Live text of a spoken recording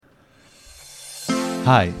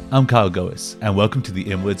Hi, I'm Kyle Goes, and welcome to the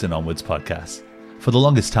Inwards and Onwards podcast. For the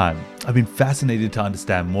longest time, I've been fascinated to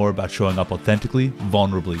understand more about showing up authentically,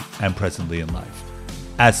 vulnerably, and presently in life.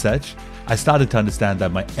 As such, I started to understand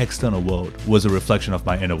that my external world was a reflection of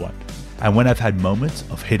my inner one. And when I've had moments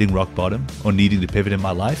of hitting rock bottom or needing to pivot in my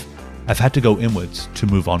life, I've had to go inwards to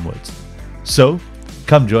move onwards. So,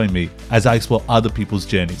 come join me as I explore other people's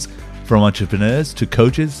journeys, from entrepreneurs to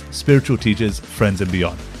coaches, spiritual teachers, friends, and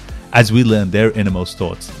beyond, as we learn their innermost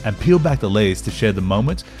thoughts and peel back the layers to share the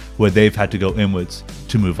moments where they've had to go inwards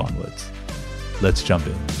to move onwards. Let's jump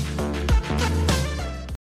in.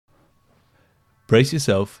 Brace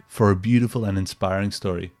yourself for a beautiful and inspiring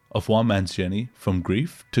story of one man's journey from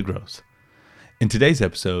grief to growth. In today's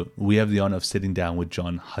episode, we have the honor of sitting down with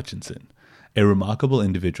John Hutchinson, a remarkable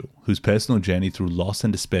individual whose personal journey through loss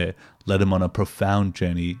and despair led him on a profound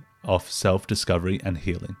journey of self-discovery and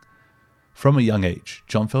healing. From a young age,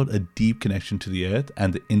 John felt a deep connection to the earth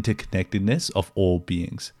and the interconnectedness of all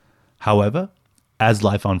beings. However, as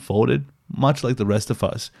life unfolded, much like the rest of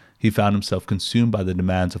us, he found himself consumed by the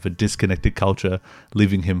demands of a disconnected culture,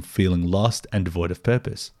 leaving him feeling lost and devoid of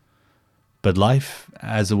purpose. But life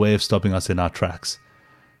has a way of stopping us in our tracks.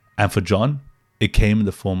 And for John, it came in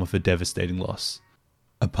the form of a devastating loss.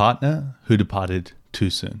 A partner who departed too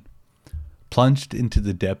soon. Plunged into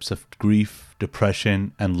the depths of grief,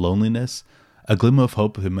 depression, and loneliness, a glimmer of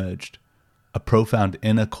hope emerged, a profound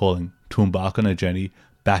inner calling to embark on a journey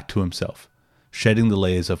back to himself, shedding the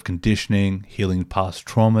layers of conditioning, healing past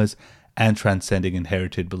traumas, and transcending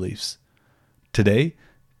inherited beliefs. Today,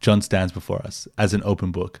 John stands before us as an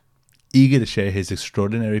open book, eager to share his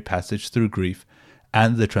extraordinary passage through grief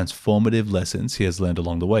and the transformative lessons he has learned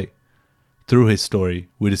along the way. Through his story,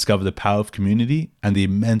 we discover the power of community and the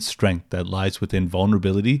immense strength that lies within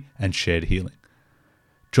vulnerability and shared healing.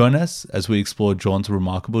 Join us as we explore John's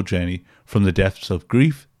remarkable journey from the depths of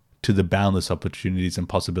grief to the boundless opportunities and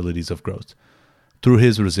possibilities of growth. Through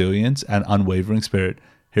his resilience and unwavering spirit,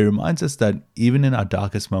 he reminds us that even in our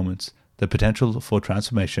darkest moments, the potential for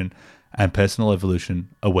transformation and personal evolution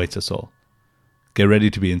awaits us all. Get ready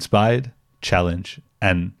to be inspired, challenged,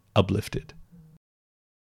 and uplifted.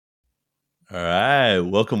 All right.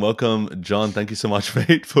 Welcome, John. Thank you so much,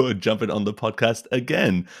 mate, for jumping on the podcast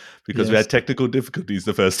again, because we had technical difficulties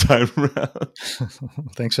the first time around.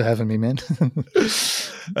 Thanks for having me, man.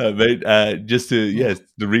 Mate, just to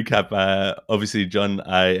recap, obviously, John,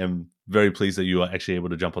 I am very pleased that you are actually able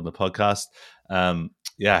to jump on the podcast. I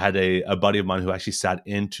had a buddy of mine who actually sat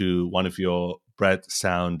into one of your breath,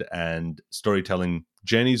 sound, and storytelling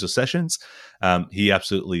journeys or sessions. He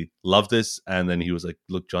absolutely loved this, and then he was like,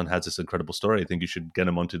 look, John has this incredible story. I think you should get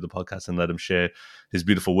him onto the podcast and let him share his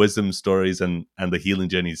beautiful wisdom stories and the healing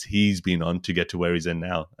journeys he's been on to get to where he's in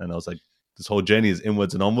now. And I was like, this whole journey is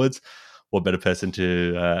inwards and onwards. What better person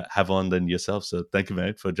to have on than yourself? So thank you,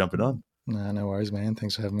 man, for jumping on. No worries, man.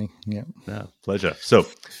 Thanks for having me. Yeah. No, pleasure. So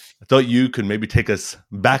I thought you could maybe take us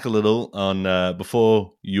back a little on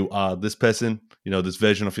before you are this person, this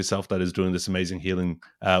version of yourself that is doing this amazing healing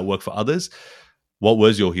work for others. What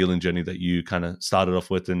was your healing journey that you kind of started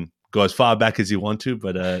off with, and go as far back as you want to,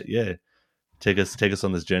 but take us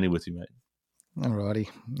on this journey with you, mate. Alrighty.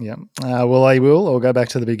 Yeah. Well, I'll go back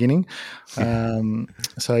to the beginning.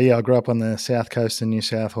 I grew up on the south coast of New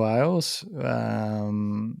South Wales,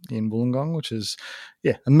 in Wollongong, which is,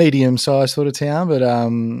 a medium-sized sort of town, but,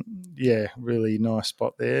 really nice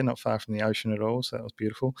spot there, not far from the ocean at all, so that was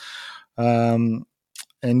beautiful.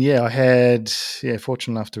 I had,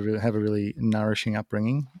 fortunate enough to have a really nourishing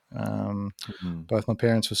upbringing. Both my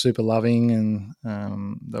parents were super loving,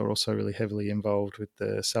 and they were also really heavily involved with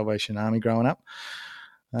the Salvation Army growing up,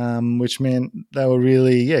 which meant they were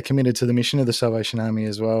really, committed to the mission of the Salvation Army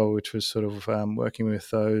as well, which was sort of working with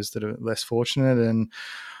those that are less fortunate. And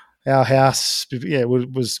our house,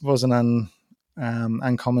 wasn't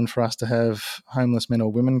uncommon for us to have homeless men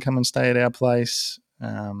or women come and stay at our place.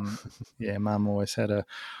 Mum always had an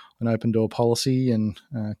open door policy and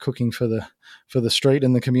cooking for the street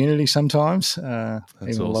and the community sometimes. Even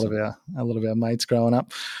awesome. a lot of our mates growing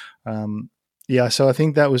up. So I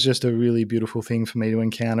think that was just a really beautiful thing for me to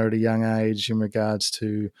encounter at a young age in regards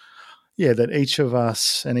to that each of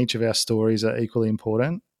us and each of our stories are equally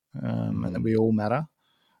important, and that we all matter.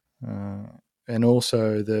 And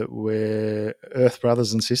also that we're Earth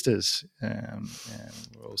brothers and sisters, and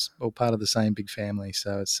we're all part of the same big family.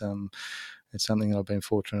 So it's something that I've been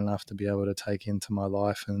fortunate enough to be able to take into my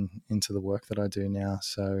life and into the work that I do now.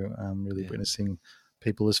 So really witnessing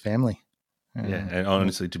people as family. And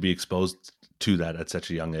honestly, to be exposed to that at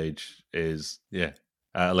such a young age is,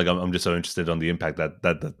 I'm just so interested on the impact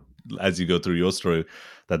that as you go through your story,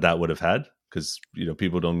 that would have had. because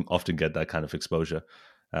people don't often get that kind of exposure,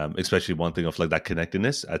 especially one thing of like that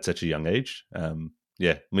connectedness at such a young age.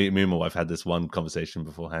 Yeah, me and my wife had this one conversation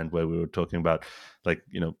beforehand where we were talking about like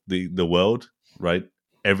the world, right?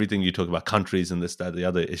 Everything you talk about, countries and this, that, the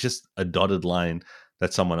other, it's just a dotted line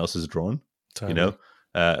that someone else has drawn. You Totally.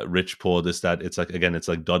 know, rich, poor, this, that. It's like, again, it's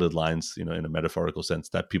like dotted lines, in a metaphorical sense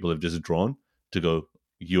that people have just drawn to go,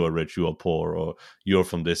 you are rich, you are poor, or you're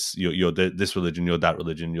from this, you're this religion, you're that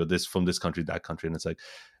religion, you're this from this country, that country, and it's like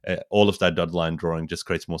all of that dotted line drawing just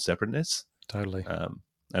creates more separateness. Totally.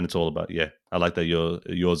 And it's all about, I like that your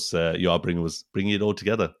upbringing was bringing it all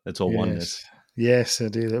together. It's all oneness. Yes, I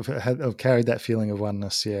do. I've carried that feeling of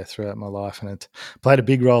oneness, throughout my life, and it played a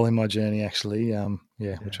big role in my journey, actually.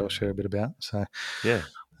 Which I'll share a bit about. So, Yeah.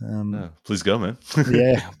 um, Please go, man.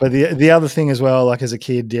 but the other thing as well, like as a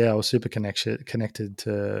kid, I was super connected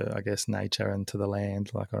to, I guess, nature and to the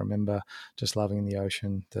land. Like I remember just loving the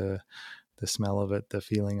ocean, the smell of it, the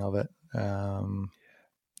feeling of it. And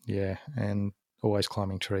always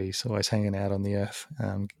climbing trees, always hanging out on the earth,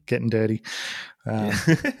 getting dirty.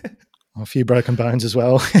 A few broken bones as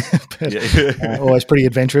well, but always pretty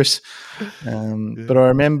adventurous. But I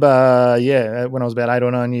remember, when I was about 8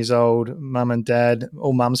 or 9 years old, mum and dad,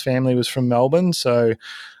 all mum's family was from Melbourne. So,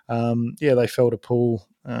 they felt a pull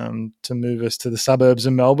to move us to the suburbs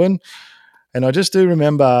of Melbourne. And I just do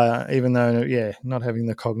remember, even though, not having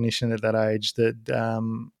the cognition at that age, that,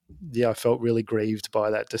 I felt really grieved by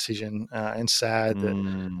that decision and sad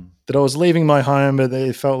that I was leaving my home, but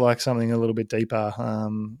it felt like something a little bit deeper.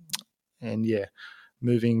 And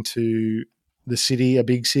moving to the city, a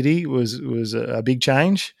big city, was a big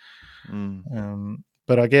change.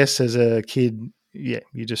 But I guess as a kid,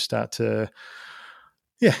 you just start to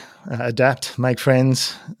adapt, make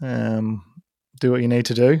friends, do what you need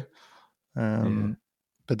to do.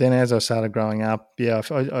 But then as I started growing up,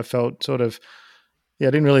 I felt sort of, I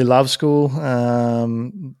didn't really love school.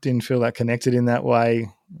 Didn't feel that connected in that way.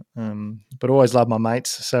 But always loved my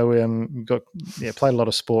mates. So we played a lot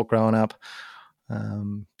of sport growing up.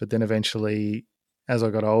 But then eventually, as I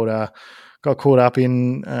got older, got caught up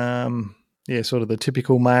in sort of the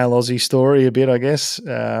typical male Aussie story a bit, I guess,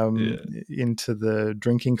 into the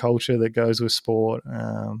drinking culture that goes with sport,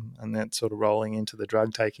 and that sort of rolling into the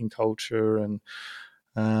drug taking culture, and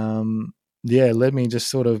led me just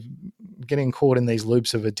sort of getting caught in these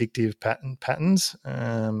loops of addictive patterns.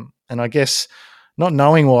 And I guess not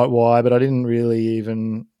knowing why, but I didn't really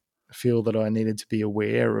even feel that I needed to be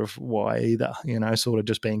aware of why either, sort of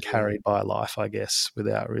just being carried by life, I guess,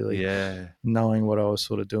 without really knowing what I was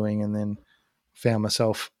sort of doing. And then found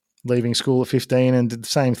myself leaving school at 15 and did the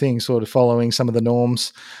same thing, sort of following some of the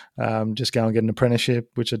norms, just go and get an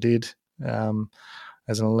apprenticeship, which I did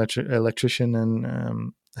as an electrician,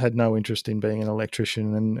 and had no interest in being an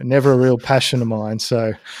electrician, and never a real passion of mine.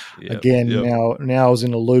 So now I was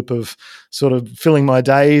in a loop of sort of filling my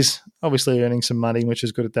days, obviously earning some money, which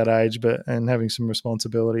is good at that age, and having some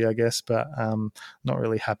responsibility, I guess, but not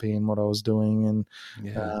really happy in what I was doing,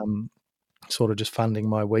 and sort of just funding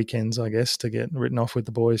my weekends, I guess, to get written off with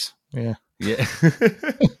the boys. Yeah.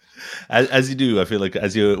 As you do, I feel like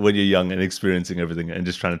when you're young and experiencing everything and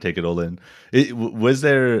just trying to take it all in, was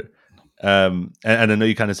there, and I know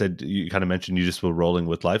you kind of mentioned you just were rolling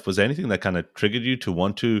with life. Was there anything that kind of triggered you to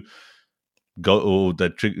want to go, or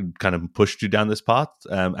that kind of pushed you down this path?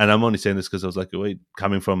 And I'm only saying this because I was like, wait,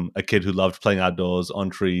 coming from a kid who loved playing outdoors on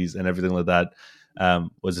trees and everything like that,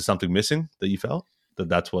 was there something missing that you felt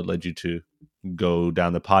that's what led you to go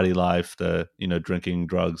down the party life, the drinking,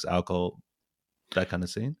 drugs, alcohol, that kind of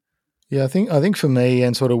scene? Yeah, I think for me,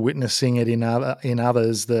 and sort of witnessing it in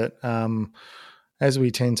others, that as we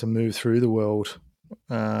tend to move through the world,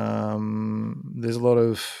 there's a lot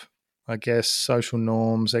of, I guess, social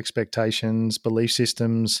norms, expectations, belief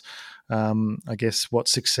systems. I guess what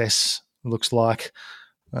success looks like.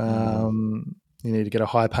 You need to get a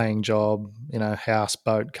high-paying job, house,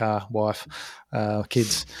 boat, car, wife,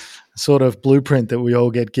 kids, sort of blueprint that we all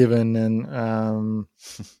get given. And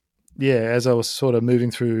as I was sort of moving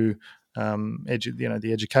through the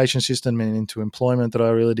education system and into employment that I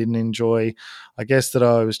really didn't enjoy, I guess that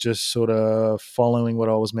I was just sort of following what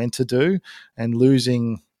I was meant to do and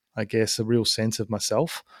losing, I guess, a real sense of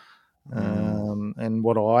myself, and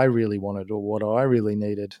what I really wanted or what I really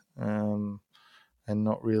needed, and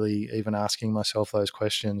not really even asking myself those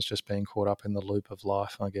questions, just being caught up in the loop of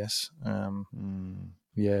life, I guess. A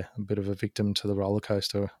bit of a victim to the roller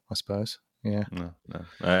coaster, I suppose. Yeah. No.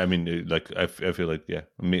 I mean, like I feel like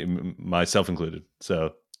myself included.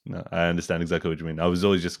 So No, I understand exactly what you mean. I was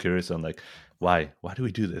always just curious on like why do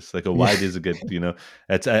we do this? Like, or Yeah, why does it get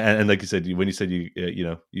It's and like you said, when you said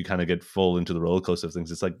you kind of get fall into the roller coaster of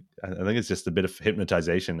things. It's like I think it's just a bit of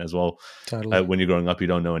hypnotization as well. totally. When you're growing up, you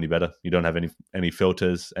don't know any better. You don't have any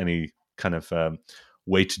filters, any kind of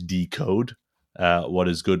way to decode what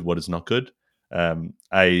is good, what is not good.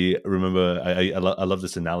 I remember I love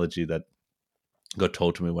this analogy that got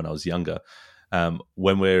told to me when I was younger.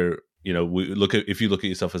 When we're we look at if you look at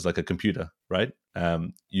yourself as like a computer, right?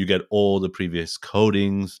 You get all the previous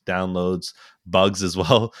codings, downloads, bugs as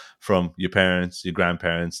well from your parents, your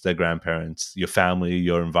grandparents, their grandparents, your family,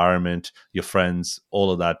 your environment, your friends, all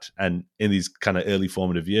of that. And in these kind of early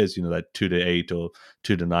formative years, that 2 to 8 or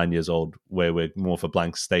 2 to 9 years old, where we're more of a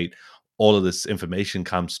blank state, all of this information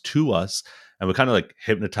comes to us, and we're kind of like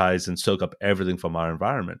hypnotized and soak up everything from our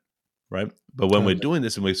environment, right? But when we're Totally. doing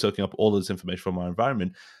this and we're soaking up all this information from our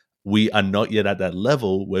environment, we are not yet at that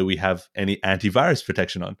level where we have any antivirus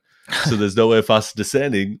protection on. So there's no way for us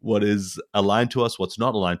discerning what is aligned to us, what's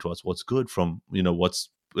not aligned to us, what's good from what's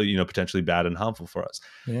potentially bad and harmful for us.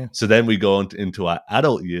 Yeah. So then we go into our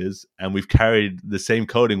adult years, and we've carried the same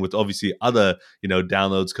coding with obviously other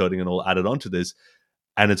downloads coding and all added onto this.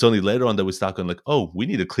 And it's only later on that we start going like, oh, we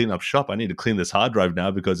need to clean up shop. I need to clean this hard drive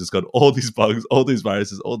now because it's got all these bugs, all these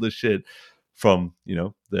viruses, all this shit from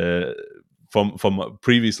the from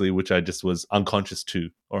previously, which I just was unconscious to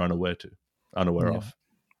or unaware Yeah. of.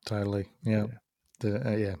 Totally. Yeah.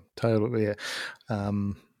 Yeah. Totally. Yeah.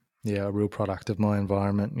 A real product of my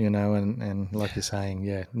environment, and like you're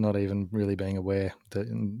saying, not even really being aware that,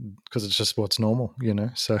 because it's just what's normal,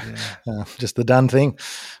 so just the done thing.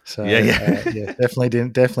 So definitely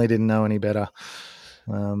didn't know any better.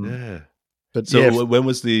 Yeah. But So when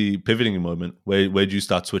was the pivoting moment? Where did you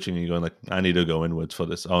start switching and going like, I need to go inwards for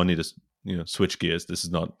this. I need to switch gears. This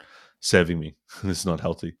is not serving me. This is not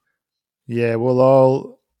healthy. yeah,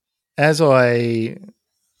 well,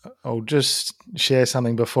 I'll just share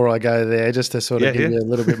something before I go there, just to sort of give you a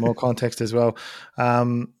little bit more context as well.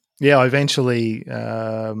 I eventually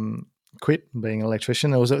quit being an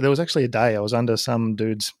electrician. There was actually a day I was under some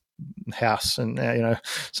dude's house, and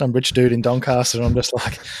some rich dude in Doncaster, and I'm just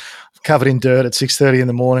like covered in dirt at 6:30 in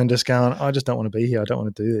the morning, just going, I just don't want to be here. I don't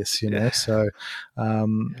want to do this, So,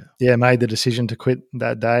 made the decision to quit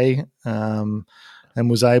that day, and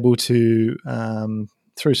was able to,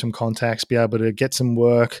 through some contacts, be able to get some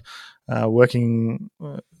work, working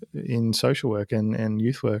in social work and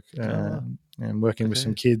youth work, and working with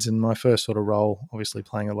some kids. And my first sort of role, obviously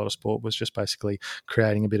playing a lot of sport, was just basically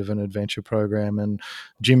creating a bit of an adventure program and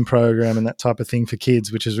gym program and that type of thing for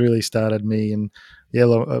kids, which has really started me in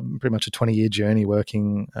pretty much a 20-year journey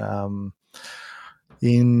working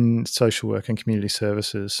in social work and community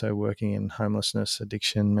services. So working in homelessness,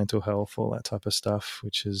 addiction, mental health, all that type of stuff,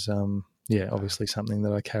 which is obviously something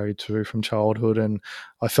that I carried through from childhood. And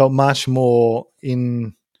I felt much more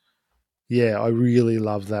I really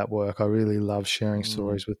love that work. I really love sharing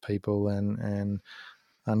stories with people and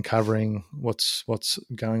uncovering what's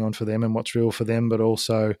going on for them and what's real for them, but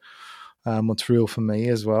also what's real for me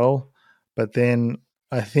as well. But then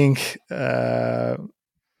I think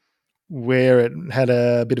where it had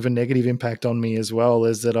a bit of a negative impact on me as well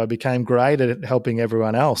is that I became great at helping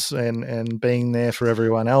everyone else and being there for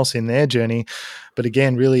everyone else in their journey, but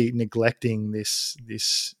again, really neglecting this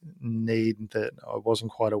need that I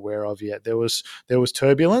wasn't quite aware of yet. There was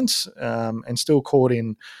turbulence, and still caught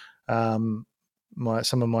in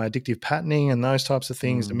some of my addictive patterning and those types of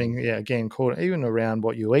things. I mean, again, caught even around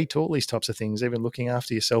what you eat, all these types of things, even looking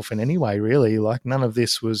after yourself in any way, really. Like none of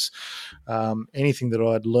this was anything that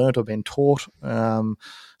I'd learnt or been taught.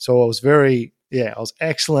 So I was I was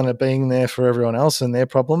excellent at being there for everyone else and their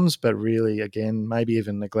problems, but really, again, maybe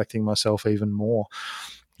even neglecting myself even more.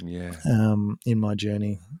 In my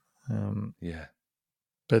journey.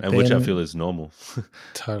 But which I feel is normal.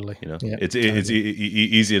 Totally. It's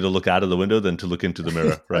easier to look out of the window than to look into the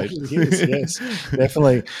mirror, right? It is, yes,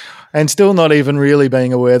 definitely. And still not even really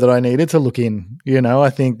being aware that I needed to look in. I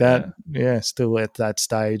think that, still at that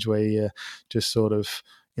stage where you're just sort of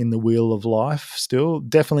in the wheel of life still.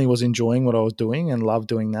 Definitely was enjoying what I was doing and loved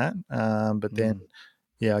doing that. But then,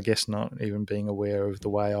 I guess not even being aware of the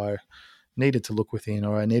way I needed to look within,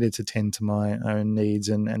 or I needed to tend to my own needs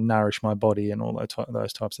and nourish my body and all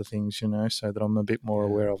those types of things, so that I'm a bit more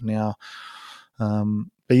aware of now.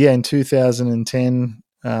 But in 2010,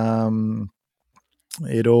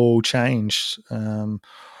 it all changed.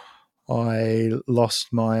 I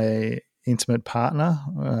lost my intimate partner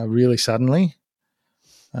really suddenly.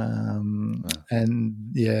 And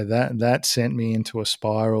that sent me into a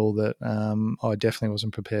spiral that I definitely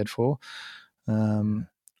wasn't prepared for.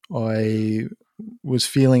 I was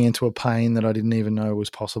feeling into a pain that I didn't even know was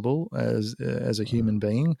possible as a human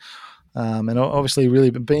being. And obviously, really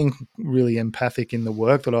being really empathic in the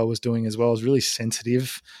work that I was doing as well. I was really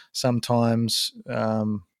sensitive sometimes,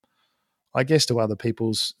 I guess, to other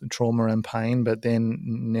people's trauma and pain, but then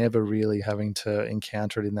never really having to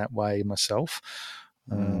encounter it in that way myself.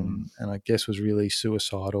 And I guess was really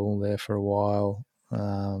suicidal there for a while.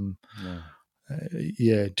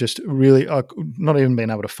 Yeah. Just really not even being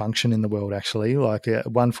able to function in the world, actually, like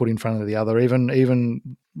one foot in front of the other.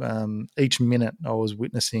 Even each minute I was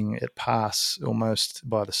witnessing it pass almost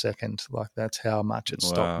by the second. Like that's how much it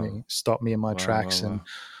Wow. stopped me in my Wow. Wow. tracks. And Wow.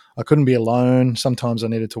 I couldn't be alone. Sometimes I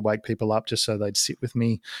needed to wake people up just so they'd sit with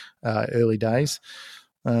me, early days.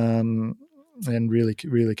 And really,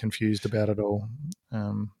 really confused about it all.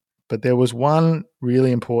 But there was one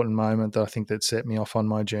really important moment that I think that set me off on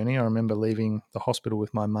my journey. I remember leaving the hospital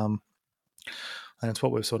with my mum, and it's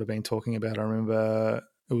what we've sort of been talking about. I remember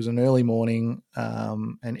it was an early morning,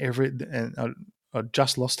 and I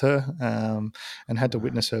just lost her, and had to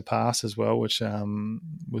witness her pass as well, which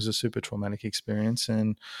was a super traumatic experience.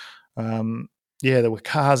 And um, yeah, there were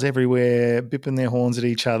cars everywhere, bipping their horns at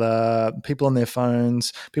each other, people on their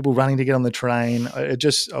phones, people running to get on the train.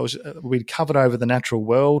 We'd covered over the natural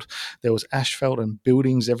world. There was asphalt and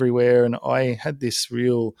buildings everywhere. And I had this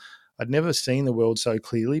I'd never seen the world so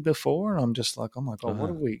clearly before. And I'm just like, oh my God, what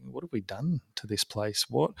have we done to this place?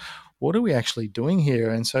 What are we actually doing here?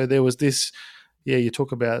 And so there was this, yeah, you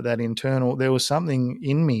talk about that internal, there was something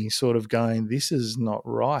in me sort of going, this is not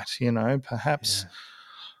right. Perhaps Yeah.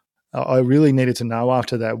 I really needed to know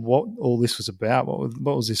after that what all this was about.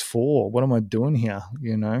 What was this for? What am I doing here?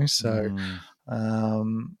 So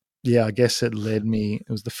yeah, I guess it led me. It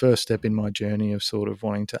was the first step in my journey of sort of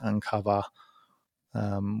wanting to uncover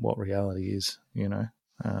what reality is.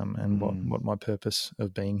 And what my purpose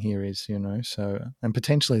of being here is. So and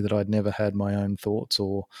potentially that I'd never had my own thoughts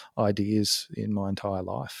or ideas in my entire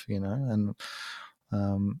life. And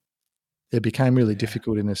it became really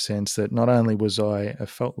difficult in a sense that not only I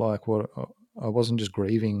felt like I wasn't just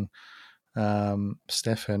grieving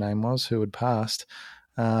Steph, her name was, who had passed.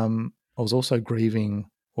 I was also grieving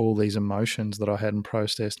all these emotions that I hadn't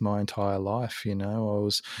processed my entire life.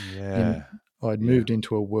 Yeah. I'd Yeah. moved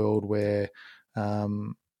into a world where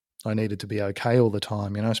I needed to be okay all the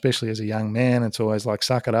time, especially as a young man. It's always like,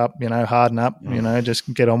 suck it up, harden up,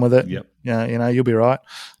 just get on with it. Yep. You'll be right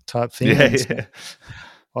type thing. Yeah. And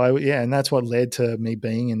so Yeah. and that's what led to me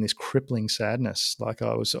being in this crippling sadness. Like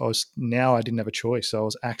now I didn't have a choice. I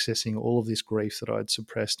was accessing all of this grief that I'd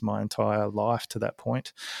suppressed my entire life to that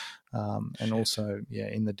point. And Shit. also,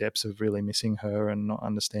 in the depths of really missing her and not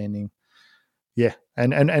understanding. Yeah.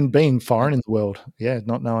 And being foreign in the world. Yeah.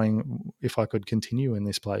 Not knowing if I could continue in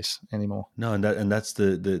this place anymore. No, and that's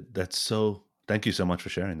that's so. Thank you so much for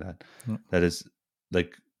sharing that. Mm. That is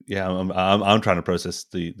like, yeah, I'm trying to process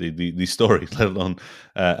the story, let alone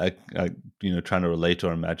trying to relate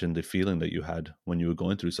or imagine the feeling that you had when you were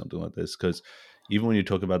going through something like this. Because even when you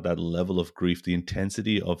talk about that level of grief, the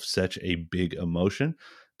intensity of such a big emotion,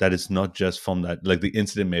 that it's not just from that, like the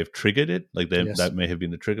incident may have triggered it, like Yes. that may have been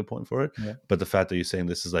the trigger point for it, Yeah. but the fact that you're saying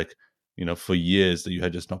this is like, for years that you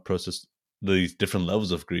had just not processed these different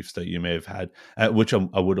levels of griefs that you may have had, which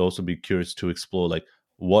I would also be curious to explore, like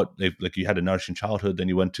what if, like, you had a nourishing childhood, then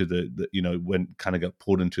you went to the when kind of got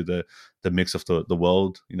pulled into the mix of the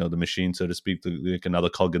world, the machine, so to speak, like another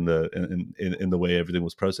cog in the in the way everything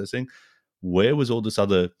was processing. Where was all this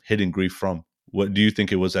other hidden grief from? What do you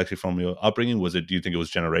think it was actually from your upbringing? Do you think it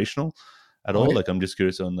was generational at all? I, Like, I'm just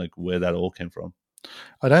curious on like where that all came from.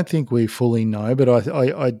 I don't think we fully know, but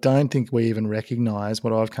I don't think we even recognize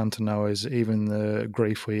what I've come to know is even the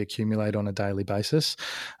grief we accumulate on a daily basis.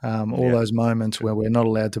 All Yeah, those moments true. where we're not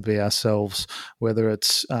allowed to be ourselves, whether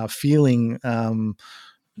it's feeling,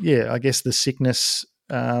 I guess the sickness,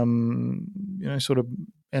 sort of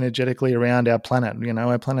energetically around our planet.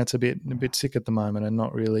 Our planet's a bit sick at the moment and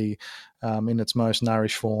not really in its most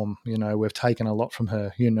nourished form. We've taken a lot from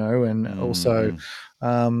her. And also.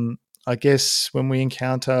 Mm-hmm. I guess when we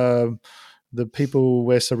encounter the people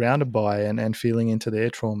we're surrounded by and feeling into their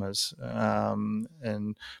traumas,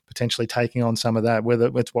 and potentially taking on some of that,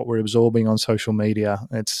 whether it's what we're absorbing on social media,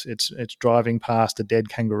 it's driving past a dead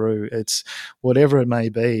kangaroo, it's whatever it may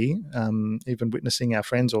be, even witnessing our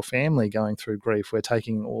friends or family going through grief, we're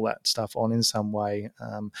taking all that stuff on in some way.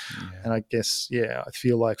 And I guess, I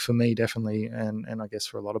feel like for me, definitely, and I guess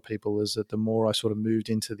for a lot of people, is that the more I sort of moved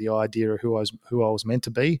into the idea of who I was meant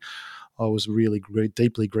to be, I was really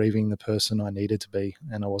deeply grieving the person I needed to be,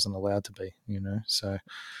 and I wasn't allowed to be. So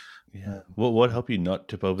Yeah. What helped you not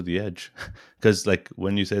tip over the edge? Because like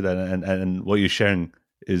when you say that, and what you're sharing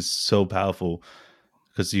is so powerful,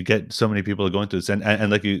 because you get so many people are going through this,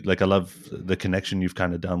 and like I love the connection you've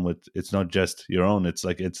kind of done with. It's not just your own. It's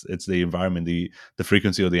like it's the environment, the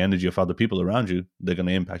frequency or the energy of other people around you. They're going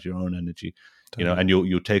to impact your own energy, Totally. and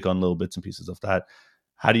you'll take on little bits and pieces of that.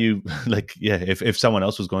 How do you like? Yeah, if someone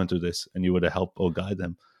else was going through this and you were to help or guide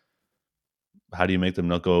them, how do you make them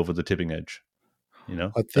not go over the tipping edge?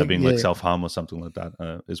 I That think, being like yeah, self-harm or something like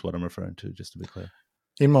that is what I'm referring to, just to be clear.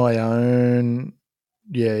 in my own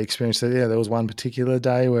experience, that there was one particular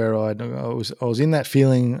day where I was in that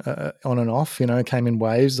feeling on and off. Came in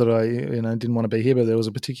waves that I didn't want to be here, but there was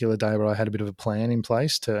a particular day where I had a bit of a plan in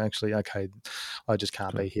place to actually, okay, I just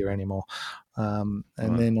can't Cool. be here anymore. And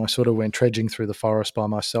Wow. then I sort of went trudging through the forest by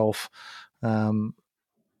myself, and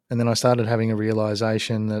then I started having a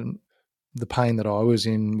realization that the pain that I was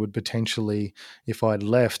in would potentially, if I'd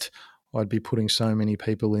left, I'd be putting so many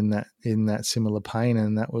people in that similar pain,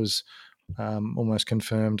 and that was almost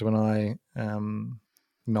confirmed when I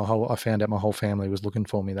found out my whole family was looking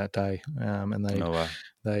for me that day, and Oh wow.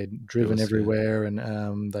 they'd It driven was everywhere,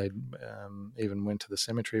 and they even went to the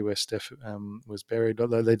cemetery where Steph was buried.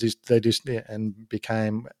 Although they just and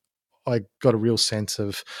became. I got a real sense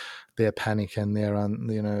of their panic and their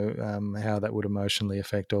how that would emotionally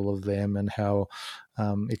affect all of them, and how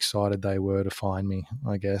excited they were to find me,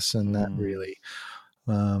 I guess, and that mm, really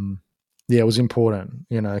it was important,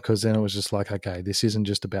 because then it was just like, okay, this isn't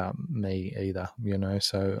just about me either,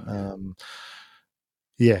 So,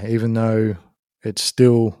 yeah. even though it's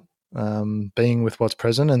still being with what's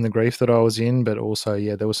present and the grief that I was in, but also,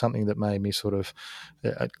 there was something that made me sort of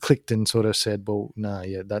clicked and sort of said, well, no,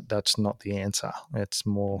 that's not the answer. It's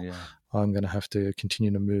more, Yeah. I'm going to have to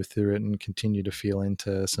continue to move through it and continue to feel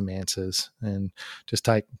into some answers, and just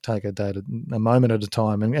take a moment at a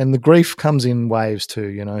time. And the grief comes in waves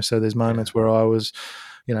too, So there's Yeah. moments where I was,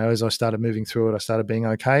 as I started moving through it, I started being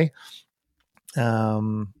okay.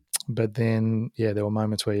 But then, there were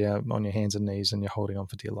moments where you're on your hands and knees and you're holding on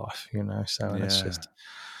for dear life, So, and it's Yeah. just,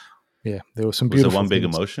 there were some Was there beautiful one big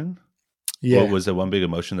things. emotion? What Yeah, was there one big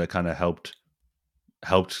emotion that kind of helped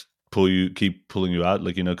keep pulling you out?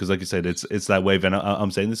 Like, because like you said, it's that wave. And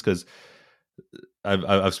I'm saying this because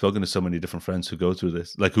I've spoken to so many different friends who go through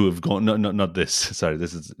this, like who have gone, not this, sorry,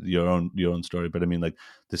 this is your own story. But I mean, like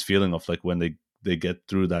this feeling of like when they get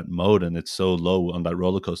through that mode and it's so low on that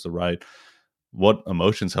roller coaster ride, what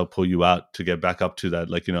emotions help pull you out to get back up to that,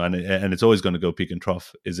 like, and it's always going to go peak and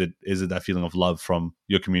trough. Is it that feeling of love from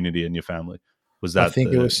your community and your family? Was I that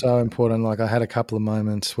think it the was so important. Like, I had a couple of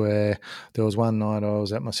moments where there was one night I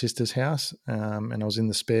was at my sister's house, and I was in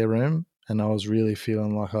the spare room, and I was really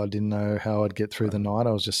feeling like I didn't know how I'd get through the night.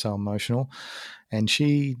 I was just so emotional, and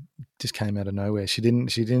she just came out of nowhere. She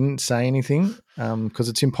didn't say anything, because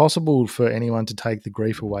it's impossible for anyone to take the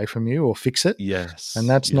grief away from you or fix it, and yes,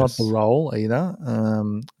 that's not the yes, role either.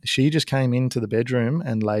 She just came into the bedroom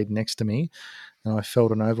and laid next to me, and I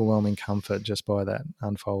felt an overwhelming comfort just by that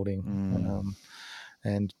unfolding. mm,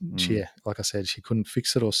 And she, mm. like I said, she couldn't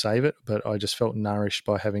fix it or save it, but I just felt nourished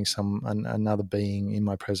by having another being in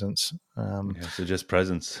my presence. Yeah, so just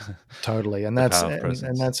presence. Totally, and The that's power of and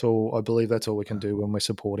presence. that's all. I believe that's all we can Yeah, do when we're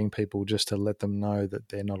supporting people, just to let them know that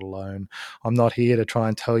they're not alone. I'm not here to try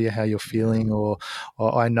and tell you how you're yeah, feeling, or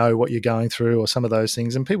I know what you're going through, or some of those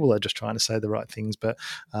things. And people are just trying to say the right things, but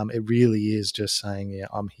it really is just saying, "Yeah,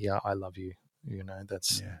 I'm here. I love you." yeah,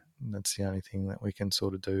 That's the only thing that we can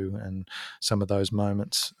sort of do. And some of those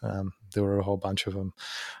moments, there were a whole bunch of them,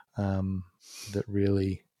 that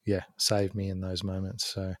really, saved me in those moments.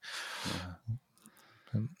 So, wow.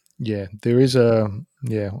 there is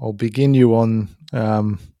I'll begin you on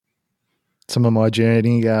some of my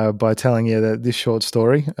journey by telling you that this short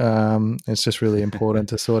story. It's just really important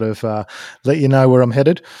to sort of let you know where I'm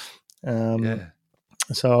headed. Um, Yeah.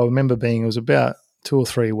 so I remember it was about 2 or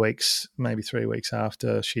 3 weeks, maybe 3 weeks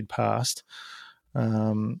after she'd passed.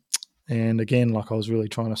 Um, and again, like, I was really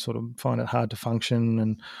trying to sort of find it hard to function.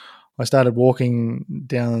 And I started walking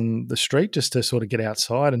down the street just to sort of get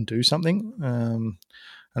outside and do something. And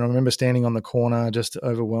I remember standing on the corner, just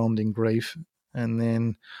overwhelmed in grief. And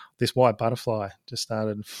then this white butterfly just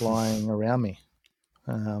started flying around me.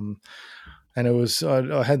 Um, and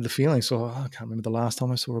I had the feeling, so I can't remember the last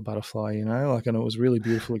time I saw a butterfly, and it was a really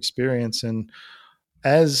beautiful experience. And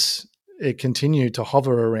as it continued to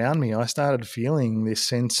hover around me, I started feeling this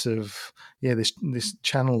sense of, this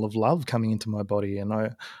channel of love coming into my body. And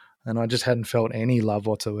I just hadn't felt any love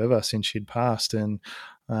whatsoever since she'd passed. And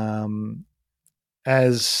um,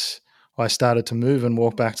 as I started to move and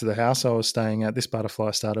walk back to the house I was staying at, this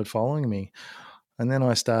butterfly started following me. And then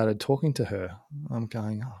I started talking to her. I'm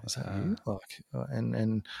going, oh, is that you? Like,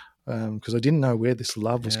 and because I didn't know where this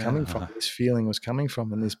love was coming from, this feeling was coming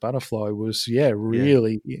from, and this butterfly was,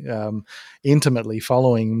 really intimately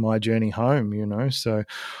following my journey home, So,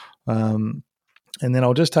 and then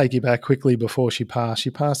I'll just take you back quickly before she passed.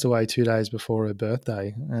 She passed away 2 days before her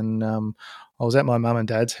birthday, and I was at my mum and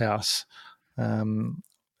dad's house.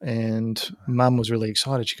 And mum was really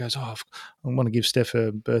excited. She goes, I want to give Steph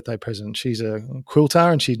her birthday present. She's a quilter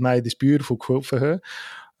and she'd made this beautiful quilt for her.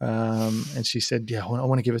 And she said, I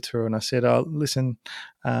want to give it to her. And I said, listen,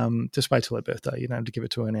 just wait till her birthday. You don't have to give it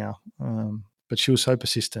to her now. But she was so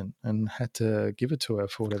persistent and had to give it to her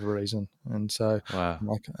for whatever reason. And so I'm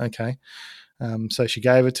like, okay. So she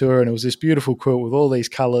gave it to her, and it was this beautiful quilt with all these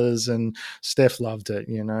colours, and Steph loved it.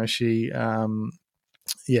 She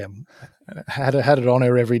had it on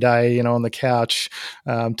her every day, on the couch,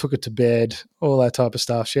 took it to bed, all that type of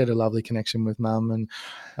stuff. She had a lovely connection with mum, and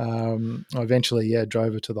I eventually,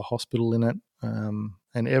 drove her to the hospital in it.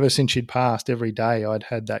 And ever since she'd passed, every day I'd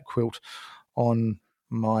had that quilt on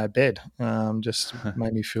my bed. Just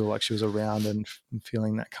made me feel like she was around and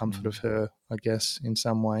feeling that comfort of her, I guess, in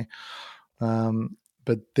some way.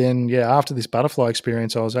 But then, after this butterfly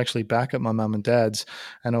experience, I was actually back at my mum and dad's,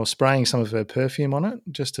 and I was spraying some of her perfume on it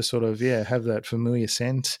just to sort of, have that familiar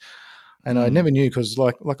scent. And I never knew, because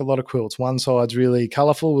like a lot of quilts, one side's really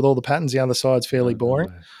colourful with all the patterns, the other side's fairly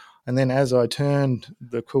boring. And then as I turned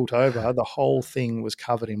the quilt over, the whole thing was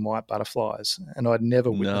covered in white butterflies, and I'd never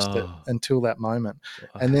witnessed it until that moment.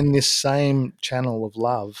 And then this same channel of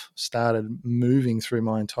love started moving through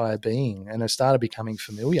my entire being, and it started becoming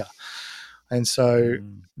familiar. And so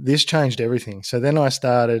this changed everything. So then I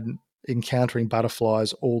started encountering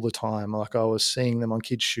butterflies all the time. Like I was seeing them on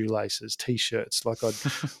kids' shoelaces, T-shirts. Like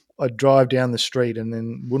I'd drive down the street and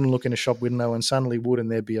then wouldn't look in a shop window and suddenly would,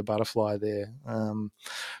 and there'd be a butterfly there. I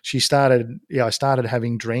started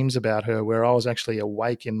having dreams about her where I was actually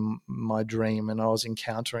awake in my dream and I was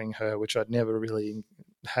encountering her, which I'd never really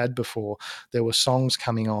had before. There were songs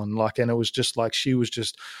coming on, and it was just like she was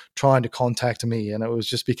just trying to contact me, and it was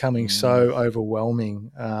just becoming so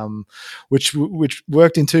overwhelming, which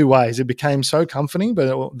worked in two ways. It became so comforting,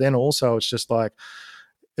 but then also it's just like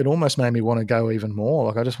it almost made me want to go even more.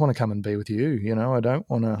 Like I just want to come and be with you. I don't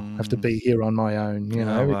want to have to be here on my own.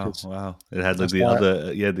 Wow. It had like the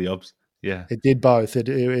other, the opposite. Yeah, it did both.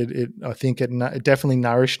 I think it definitely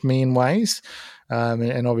nourished me in ways,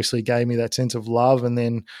 and obviously gave me that sense of love. And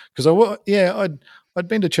then because I'd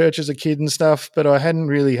been to church as a kid and stuff, but I hadn't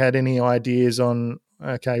really had any ideas on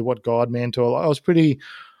what God meant, or I was pretty,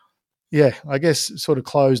 I guess sort of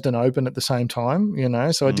closed and open at the same time.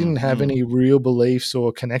 So I didn't have any real beliefs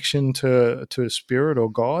or connection to a spirit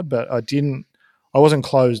or God, but I wasn't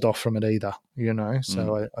closed off from it either.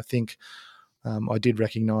 So I think. I did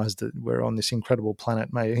recognize that we're on this incredible planet.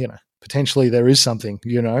 Potentially there is something,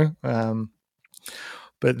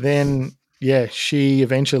 but then, she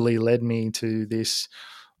eventually led me to this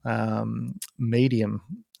medium.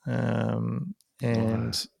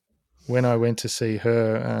 And when I went to see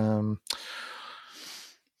her,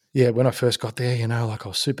 when I first got there, I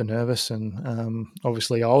was super nervous, and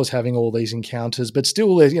obviously I was having all these encounters, but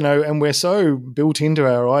still, and we're so built into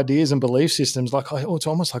our ideas and belief systems. It's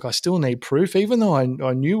almost like I still need proof, even though I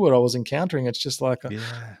knew what I was encountering. It's just like,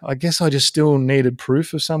 I guess I just still needed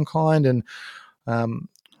proof of some kind. And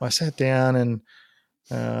I sat down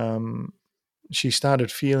and she started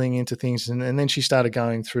feeling into things, and then she started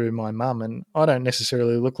going through my mum. And I don't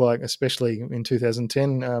necessarily look like, especially in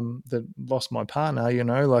 2010, that lost my partner,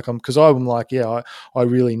 because I'm like, I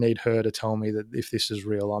really need her to tell me that if this is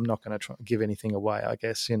real. I'm not going to give anything away, I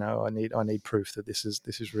guess. I need proof that this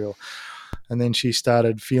is real. And then she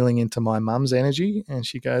started feeling into my mum's energy, and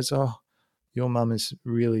she goes, oh, your mum is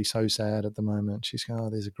really so sad at the moment. She's going, oh,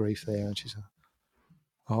 there's a grief there. And she's,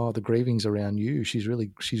 oh, the grieving's around you. She's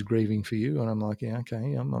grieving for you. And I'm like, yeah,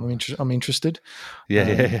 okay, I'm interested.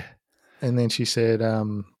 Yeah. And then she said,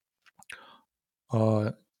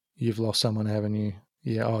 oh, you've lost someone, haven't you?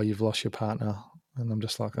 Yeah. Oh, you've lost your partner. And I'm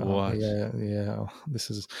just like, oh, what? yeah.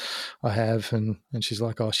 I have. And she's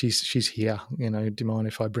like, oh, she's here. Do you mind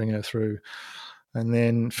if I bring her through? And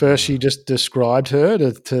then first she just described her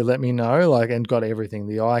to let me know, and got everything,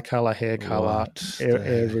 the eye color, hair color,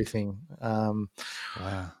 everything. Wow.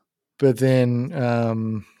 But then,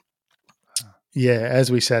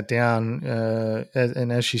 as we sat down,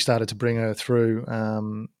 and as she started to bring her through,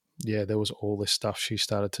 there was all this stuff she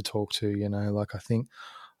started to talk to, I think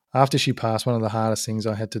after she passed, one of the hardest things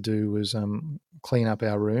I had to do was clean up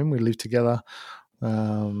our room. We lived together.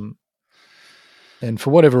 And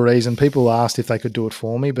for whatever reason, people asked if they could do it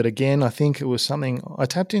for me. But again, I think it was something I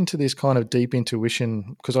tapped into, this kind of deep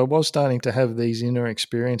intuition, because I was starting to have these inner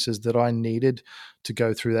experiences that I needed to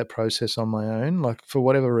go through that process on my own. Like, for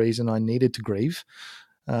whatever reason, I needed to grieve,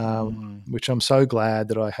 which I'm so glad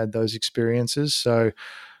that I had those experiences. So,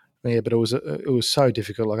 yeah, but it was so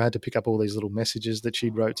difficult. Like, I had to pick up all these little messages that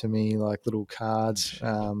she'd wrote to me, like little cards.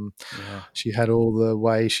 She had all the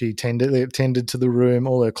way she tended to the room,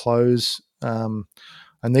 all her clothes.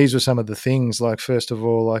 And these were some of the things. Like, first of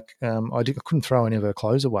all, like, I couldn't throw any of her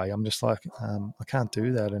clothes away. I'm just like, I can't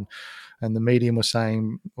do that. And the medium was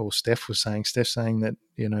saying, or Steph's saying that,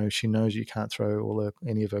 you know, she knows you can't throw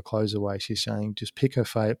any of her clothes away. She's saying, just pick your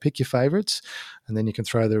favorites, and then you can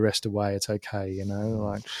throw the rest away. It's okay, you know.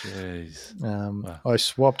 Like, Wow. I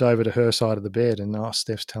swapped over to her side of the bed, and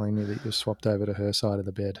Steph's telling me that you swapped over to her side of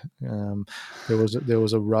the bed. There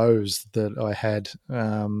was a rose that I had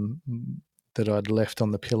that I'd left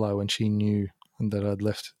on the pillow, and she knew that I'd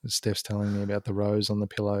left. Steph's telling me about the rose on the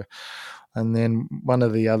pillow. And then one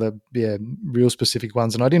of the other, real specific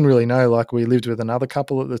ones, and I didn't really know, like, we lived with another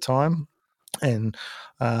couple at the time, and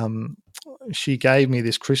she gave me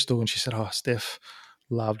this crystal, and she said, "Oh, Steph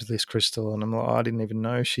loved this crystal," and I'm like, I didn't even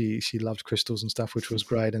know she loved crystals and stuff, which was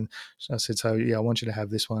great. And I said, "So yeah, I want you to have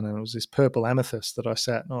this one," and it was this purple amethyst that I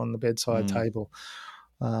sat on the bedside table.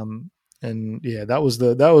 And yeah, that was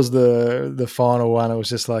the final one. It was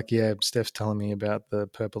just like, yeah, Steph's telling me about the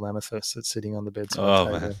purple amethyst that's sitting on the bedside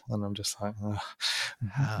table, man. And I'm just like,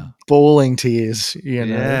 bawling tears, you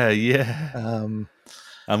know. Yeah.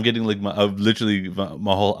 I'm getting like I've literally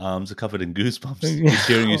my whole arms are covered in goosebumps just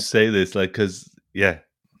hearing you say this. Like, because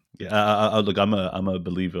look, I'm a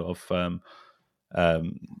believer of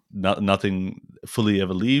nothing fully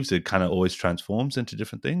ever leaves. It kind of always transforms into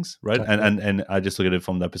different things, right? Totally. And I just look at it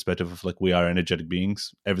from that perspective of, like, we are energetic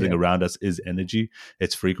beings. Everything around us is energy.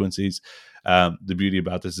 It's frequencies. The beauty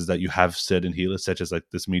about this is that you have certain healers, such as like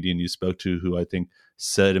this medium you spoke to, who I think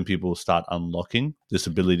certain people start unlocking this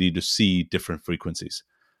ability to see different frequencies.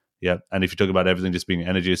 Yeah. And if you talk about everything just being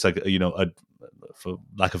energy, it's like, you know, for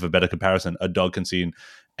lack of a better comparison, a dog can see in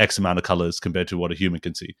X amount of colors compared to what a human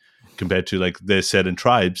can see. Compared to, like, there's certain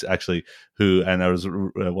tribes actually who, and I was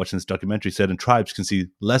watching this documentary, certain tribes can see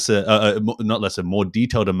not lesser, more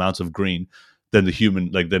detailed amounts of green than the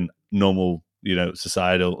human, like, than normal, you know,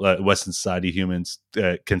 societal Western society humans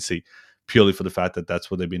can see, purely for the fact that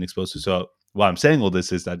that's what they've been exposed to. So why I'm saying all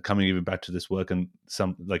this is that, coming even back to this work and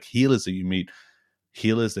some like healers that you meet,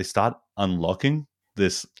 they start unlocking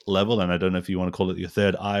this level, and I don't know if you want to call it your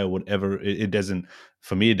third eye or whatever. It doesn't,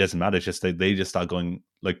 for me, it doesn't matter. It's just they just start going,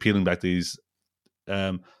 like, peeling back these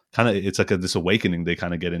kind of, it's like this awakening they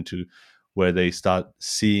kind of get into, where they start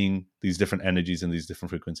seeing these different energies and these different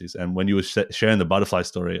frequencies. And when you were sharing the butterfly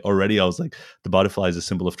story already, I was like, the butterfly is a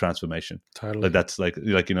symbol of transformation. Totally. Like, that's like,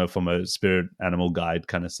 you know, from a spirit animal guide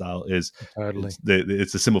kind of style, is Totally.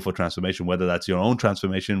 it's a symbol for transformation, whether that's your own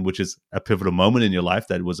transformation, which is a pivotal moment in your life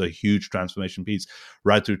that was a huge transformation piece,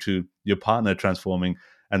 right through to your partner transforming,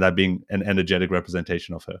 and that being an energetic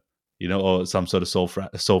representation of her, you know, or some sort of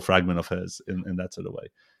soul fragment of hers in that sort of way.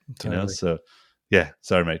 Totally. You know, so yeah,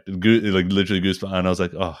 sorry, mate. Like, literally goosebumps, and I was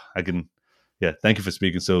like, oh, I can. Yeah, thank you for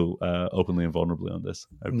speaking so openly and vulnerably on this.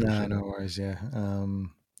 I appreciate it. No worries.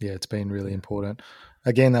 Yeah, it's been really important.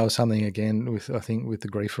 Again, that was something with, I think, with the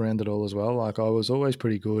grief around it all as well. Like, I was always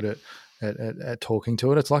pretty good at talking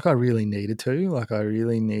to it. It's like I really needed to. Like, I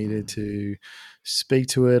really needed to speak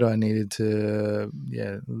to it. I needed to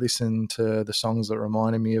listen to the songs that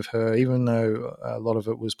reminded me of her, even though a lot of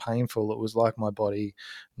it was painful. It was like my body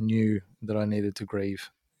knew that I needed to grieve.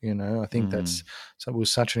 You know, I think it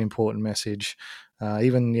was such an important message.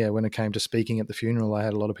 Even when it came to speaking at the funeral, I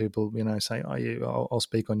had a lot of people, you know, say, "Oh, yeah, I'll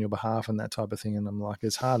speak on your behalf," and that type of thing. And I'm like,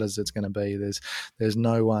 as hard as it's going to be, there's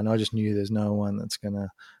no one. I just knew there's no one that's going to,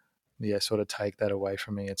 sort of take that away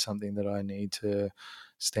from me. It's something that I need to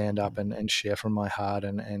stand up and share from my heart,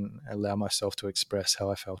 and allow myself to express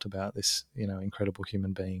how I felt about this, you know, incredible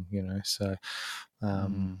human being. You know, so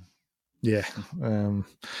yeah.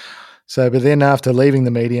 So, but then after leaving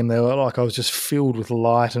the medium, they were like, I was just filled with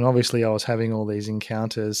light, and obviously I was having all these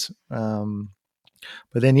encounters. But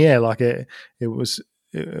then, it was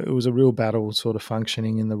a real battle, sort of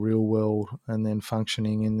functioning in the real world, and then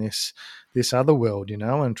functioning in this other world, you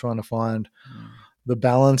know, and trying to find the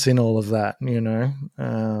balance in all of that, you know.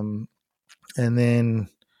 And then,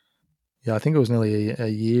 I think it was nearly a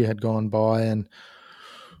year had gone by, and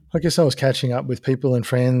I guess I was catching up with people and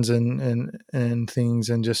friends and things,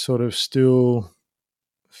 and just sort of still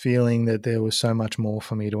feeling that there was so much more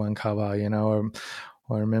for me to uncover. You know,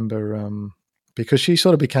 I remember because she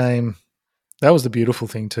sort of became that was the beautiful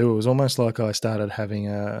thing too. It was almost like I started having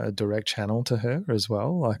a direct channel to her as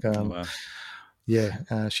well. Like, Oh,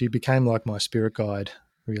 wow. she became like my spirit guide,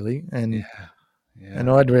 really. And Yeah. and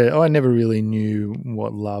Yeah. I never really knew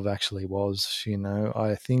what love actually was.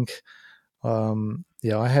 I think,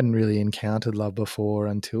 I hadn't really encountered love before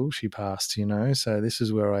until she passed. So this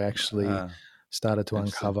is where I actually Ah, started to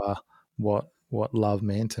interesting. uncover what love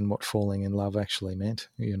meant and what falling in love actually meant.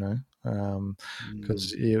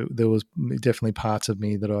 Because Mm, there was definitely parts of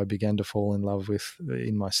me that I began to fall in love with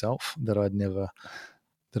in myself that I'd never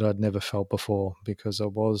felt before, because I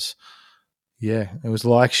was, it was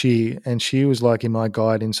like she was like in my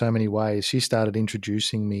guide in so many ways. She started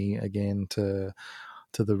introducing me again to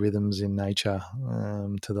the rhythms in nature,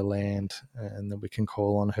 to the land, and that we can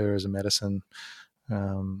call on her as a medicine,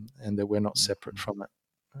 and that we're not separate mhm. from it.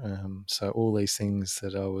 So all these things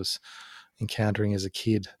that I was encountering as a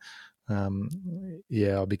kid,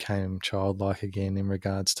 I became childlike again in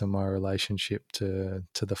regards to my relationship to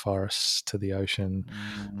the forests, to the ocean,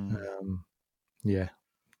 Mm, um, yeah,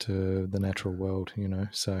 to the natural world.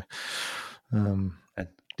 So, um, and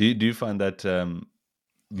do you find that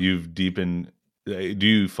you've deepened? Do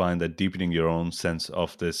you find that deepening your own sense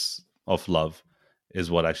of this of love is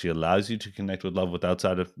what actually allows you to connect with love with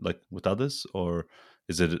outside of like with others, or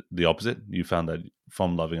is it the opposite? You found that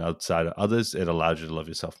from loving outside of others, it allows you to love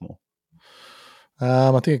yourself more.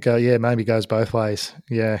 I think, maybe goes both ways.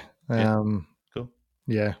 Yeah. Yeah, Um, cool.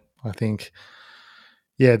 yeah. I think,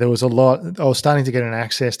 there was a lot. I was starting to get an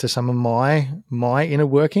access to some of my inner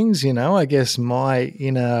workings. I guess my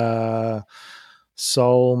inner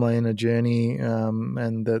soul, my inner journey,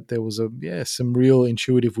 and that there was some real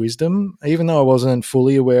intuitive wisdom, even though I wasn't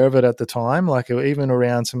fully aware of it at the time. Like, even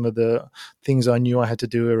around some of the things I knew I had to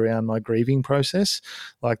do around my grieving process,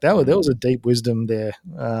 like there was a Mm, deep wisdom there,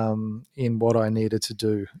 in what I needed to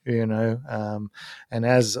do. And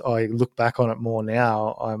as I look back on it more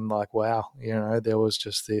now, I'm like, wow, there was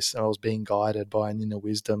just this. I was being guided by an inner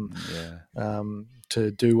wisdom, yeah. to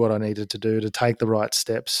do what I needed to do, to take the right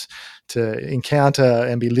steps, to encounter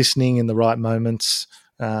and be listening in the right moments,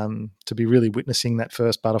 to be really witnessing that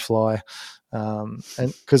first butterfly. And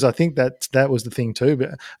because I think that was the thing too,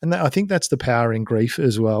 I think that's the power in grief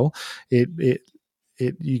as well. It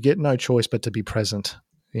you get no choice but to be present.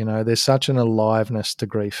 There's such an aliveness to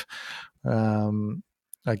grief.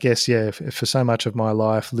 I guess, for so much of my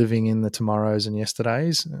life living in the tomorrows and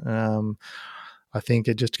yesterdays, I think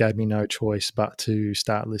it just gave me no choice but to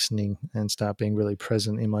start listening and start being really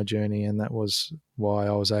present in my journey. And that was why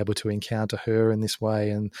I was able to encounter her in this way,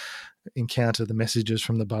 and encounter the messages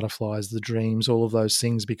from the butterflies, the dreams, all of those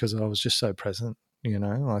things, because I was just so present.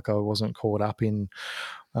 Like, I wasn't caught up in,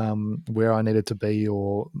 where I needed to be,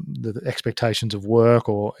 or the expectations of work,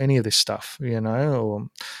 or any of this stuff, or,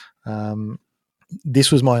 um,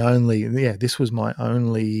 this was my only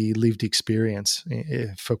lived experience,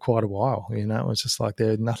 for quite a while. It was just like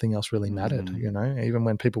nothing else really mattered. Mm, Even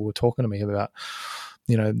when people were talking to me about,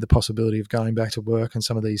 the possibility of going back to work and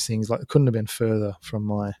some of these things, like, it couldn't have been further from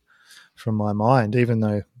my mind. Even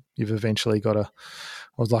though you've eventually got to,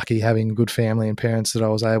 I was lucky having good family and parents that I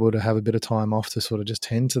was able to have a bit of time off to sort of just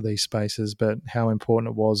tend to these spaces, but how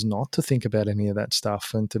important it was not to think about any of that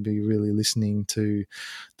stuff, and to be really listening to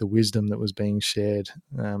the wisdom that was being shared,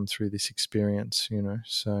 through this experience.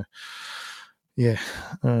 So, yeah.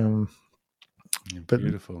 um, but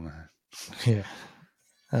beautiful, man. yeah,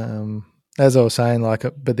 as I was saying, like,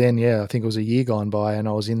 but then, I think it was a year gone by, and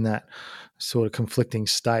I was in that sort of conflicting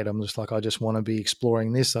state. I'm just like, I just want to be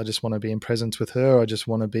exploring this. I just want to be in presence with her. I just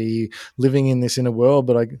want to be living in this inner world.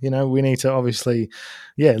 But we need to obviously,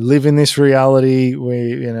 live in this reality.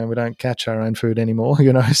 We don't catch our own food anymore,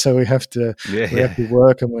 so we have to Yeah, we have yeah. to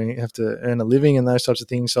work, and we have to earn a living, and those types of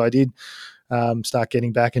things. So I did, start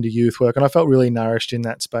getting back into youth work, and I felt really nourished in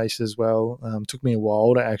that space as well. Took me a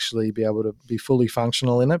while to actually be able to be fully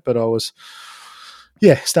functional in it, but I was,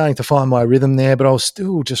 starting to find my rhythm there. But I was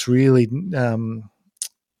still just really,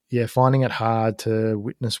 finding it hard to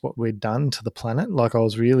witness what we'd done to the planet. Like, I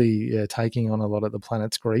was really, taking on a lot of the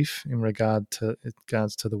planet's grief in regards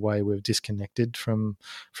to the way we've disconnected from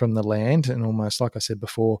the land, and almost, like I said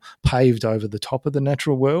before, paved over the top of the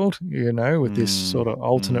natural world. With this Mm, sort of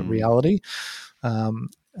alternate mm, reality.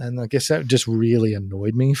 And I guess that just really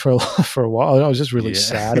annoyed me for for a while. I was just really yeah,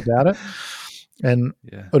 sad about it, and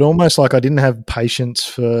yeah. it almost like I didn't have patience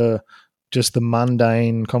for just the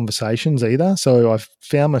mundane conversations either. So I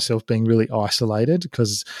found myself being really isolated,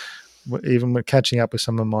 because even with catching up with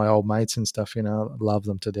some of my old mates and stuff, I love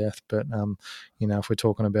them to death. But, if we're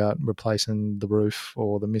talking about replacing the roof,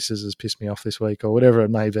 or the missus has pissed me off this week, or whatever it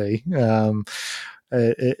may be,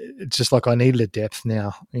 it's just like I needed a depth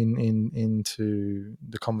now into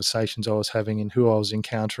the conversations I was having and who I was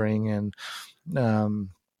encountering. And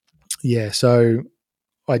so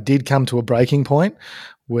I did come to a breaking point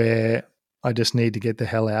where I just need to get the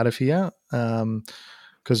hell out of here.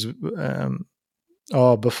 Because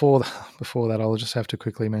before that, I'll just have to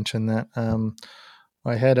quickly mention that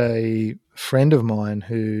I had a friend of mine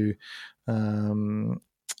who I'd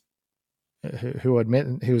met.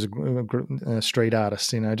 He was a street artist,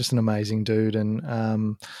 just an amazing dude,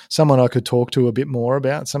 and someone I could talk to a bit more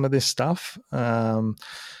about some of this stuff.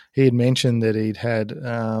 He had mentioned that he'd had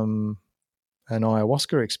an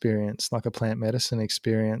ayahuasca experience, like a plant medicine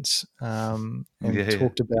experience, and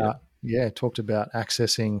talked about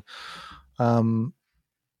accessing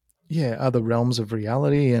other realms of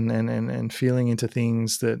reality and feeling into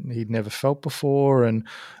things that he'd never felt before. And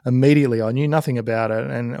immediately I knew nothing about it,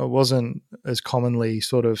 and it wasn't as commonly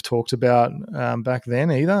sort of talked about back then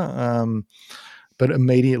either. But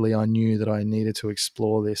immediately I knew that I needed to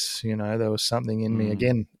explore this. There was something in me.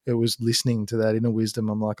 Again, it was listening to that inner wisdom.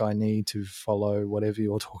 I'm like, I need to follow whatever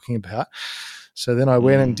you're talking about. So then I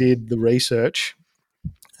went and did the research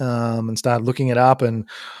and started looking it up, and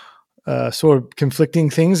sort of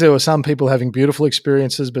conflicting things. There were some people having beautiful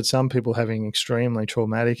experiences, but some people having extremely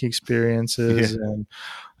traumatic experiences and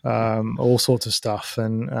all sorts of stuff.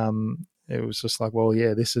 And it was just like, well,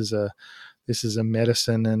 yeah, this is a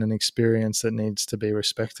medicine and an experience that needs to be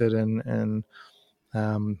respected.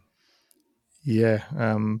 But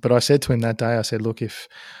I said to him that day, I said, look, if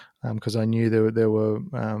because I knew there were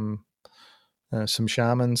some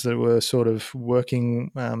shamans that were sort of working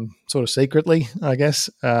sort of secretly, I guess,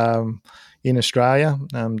 in Australia,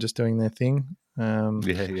 just doing their thing. And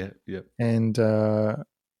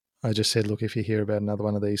I just said, look, if you hear about another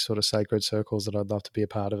one of these sort of sacred circles, that I'd love to be a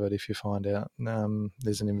part of it. If you find out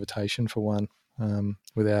there's an invitation for one,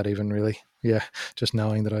 without even really, just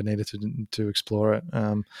knowing that I needed to explore it.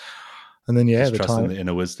 And then, just trusting the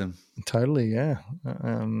inner wisdom. Totally, yeah.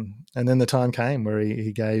 And then the time came where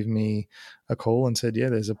he gave me a call and said,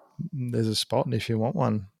 there's a spot if you want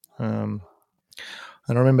one. And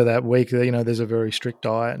I remember that week, there's a very strict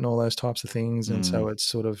diet and all those types of things. And so it's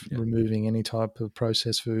sort of removing any type of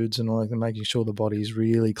processed foods and all that, and making sure the body's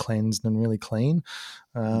really cleansed and really clean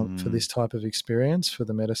for this type of experience, for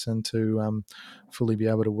the medicine to fully be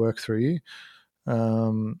able to work through you.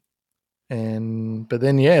 But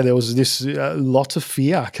then, there was this lots of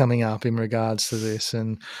fear coming up in regards to this.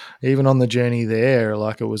 And even on the journey there,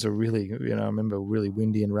 like it was a really, I remember a really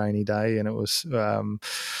windy and rainy day, and it was, I'm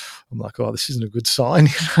like, oh, this isn't a good sign,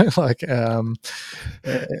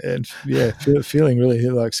 feeling really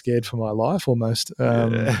like scared for my life almost.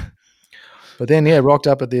 But then, rocked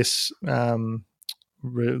up at this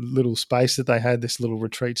little space that they had, this little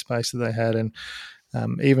retreat space that they had. And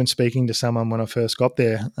even speaking to someone when I first got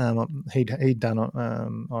there, he'd done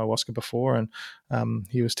ayahuasca before, and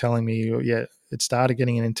he was telling me, it started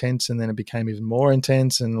getting intense, and then it became even more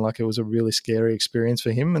intense, and like it was a really scary experience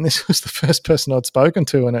for him. And this was the first person I'd spoken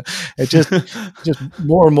to, and it just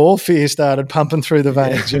more and more fear started pumping through the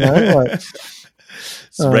veins.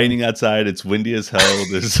 It's raining outside. It's windy as hell.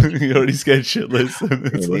 You're already scared shitless. And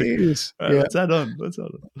it's let's add on.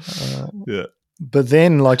 But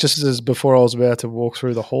then, like just as before I was about to walk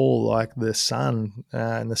through the hall, like the sun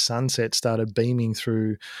and the sunset started beaming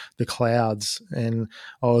through the clouds, and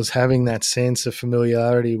I was having that sense of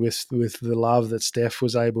familiarity with the love that Steph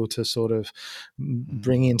was able to sort of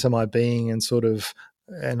bring into my being, and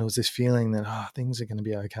it was this feeling that things are going to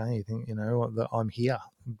be okay. That I'm here.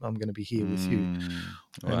 I'm going to be here with you.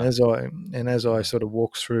 Wow. And as I sort of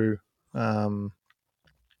walked through.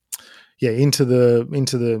 Into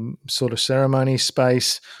the sort of ceremony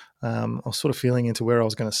space, I was sort of feeling into where I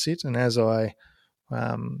was going to sit. And as I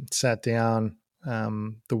sat down,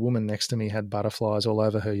 the woman next to me had butterflies all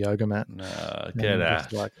over her yoga mat. Get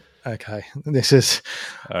out. Like, okay, this is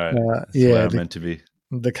all right. Where I'm meant to be.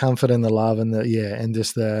 The comfort and the love and and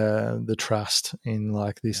just the trust in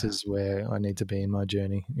like, this is where I need to be in my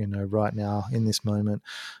journey, right now in this moment.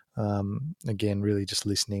 Again, really just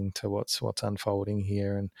listening to what's unfolding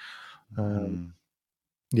here. And I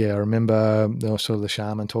remember sort of the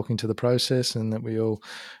shaman talking to the process, and that we all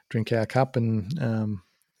drink our cup, and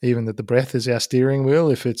even that the breath is our steering wheel.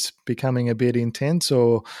 If it's becoming a bit intense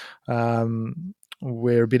or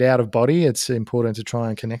we're a bit out of body, it's important to try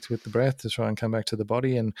and connect with the breath, to try and come back to the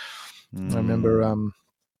body. And I remember,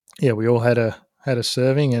 we all had a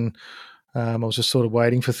serving, and I was just sort of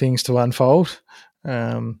waiting for things to unfold.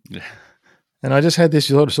 And I just had this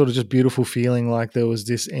sort of just beautiful feeling, like there was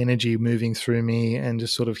this energy moving through me and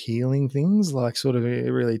just sort of healing things, like sort of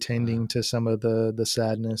really Wow. tending to some of the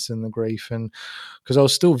sadness and the grief. And because I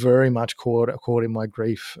was still very much caught in my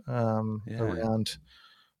grief, Yeah. around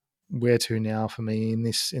where to now for me in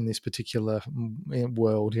this particular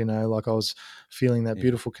world. Like I was feeling that Yeah.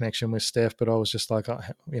 beautiful connection with Steph, but I was just like, what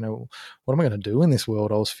am I going to do in this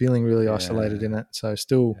world? I was feeling really isolated in Yeah. it. So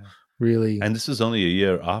still Yeah. really, And this is only a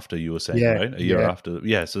year after, you were saying, yeah, right? A year yeah, after.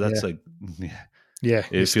 Yeah. So yeah, that's like, yeah, yeah.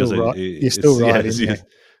 You're it still feels like right. You're still it's, yeah, right in there.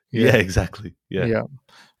 yeah, Yeah, exactly. Yeah. yeah.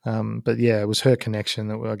 But yeah, it was her connection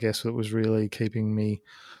that I guess that was really keeping me,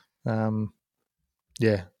 um,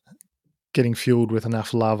 yeah, getting fueled with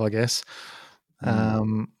enough love, I guess.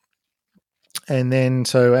 Mm. And then,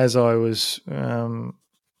 so as I was, I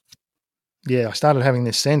started having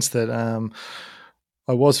this sense that,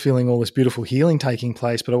 I was feeling all this beautiful healing taking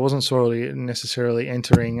place, but I wasn't sort of necessarily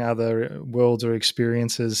entering other worlds or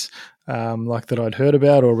experiences, like that I'd heard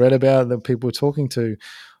about or read about that people were talking to.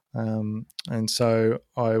 And so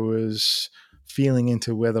I was feeling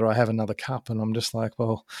into whether I have another cup, and I'm just like,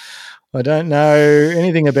 well, I don't know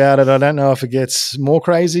anything about it. I don't know if it gets more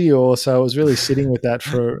crazy or so. I was really sitting with that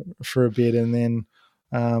for a bit, and then,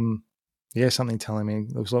 um, something telling me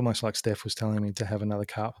it was almost like Steph was telling me to have another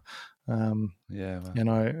cup. Um, Yeah.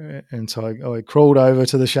 Wow. and so I crawled over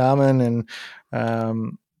to the shaman, and,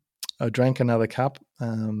 I drank another cup.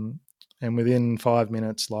 And within 5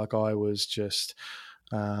 minutes, like I was just,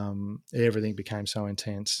 everything became so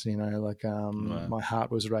intense, like, Wow. my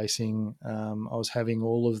heart was racing. I was having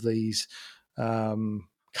all of these,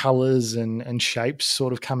 colors and shapes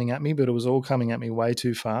sort of coming at me, but it was all coming at me way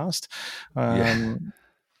too fast. Yeah.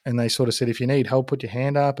 And they sort of said, if you need help, put your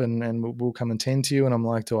hand up, and we'll come and tend to you. And I'm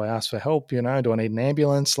like, do I ask for help? Do I need an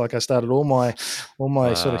ambulance? Like, I started all my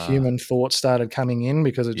sort of Wow. human thoughts started coming in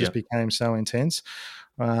because it just Yep. became so intense.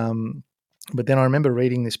 Um, but then I remember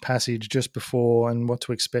reading this passage just before, and what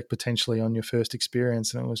to expect potentially on your first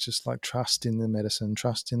experience. And it was just like, trust in the medicine,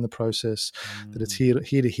 trust in the process, that it's Mm.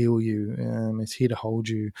 here to heal you. It's here to hold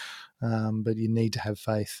you. But you need to have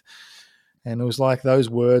faith. And it was like those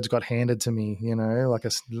words got handed to me, like a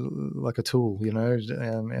tool,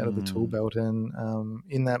 out of the tool Mm. belt. And,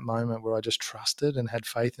 in that moment where I just trusted and had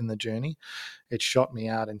faith in the journey, it shot me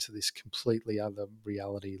out into this completely other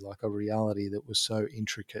reality, like a reality that was so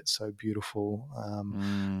intricate, so beautiful,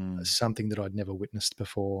 Mm. something that I'd never witnessed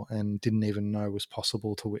before and didn't even know was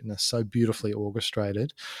possible to witness, so beautifully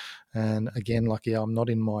orchestrated. And again, like, I'm not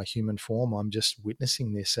in my human form. I'm just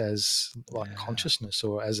witnessing this as like Yeah. consciousness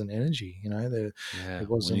or as an energy. Yeah. There When you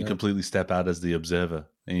wasn't a completely step out as the observer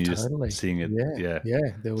and you just totally, seeing it. yeah, Yeah.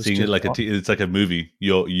 yeah. There was Seeing it just, like it's like a movie.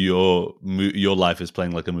 Your life is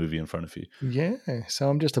playing like a movie in front of you. yeah. So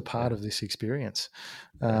I'm just a part Yeah. of this experience,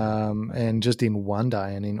 Yeah. Wow. and just in wonder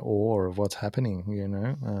and in awe of what's happening.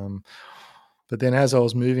 But then as I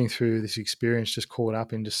was moving through this experience, just caught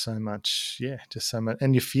up in just so much, just so much,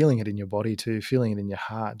 and you're feeling it in your body too, feeling it in your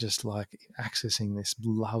heart, just like accessing this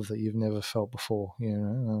love that you've never felt before.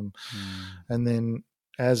 Mm. And then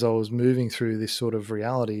as I was moving through this sort of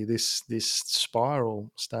reality, this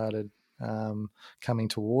spiral started, coming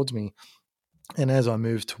towards me, and as I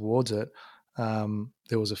moved towards it,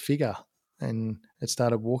 there was a figure, and it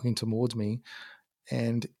started walking towards me,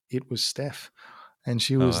 and it was Steph. And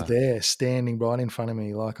she Oh was wow. there standing right in front of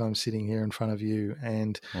me, like I'm sitting here in front of you.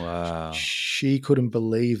 And Wow. she couldn't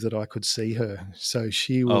believe that I could see her. So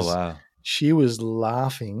Oh wow. she was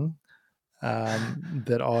laughing,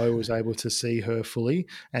 that I was able to see her fully.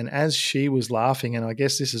 And as she was laughing, and I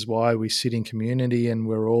guess this is why we sit in community and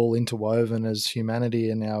we're all interwoven as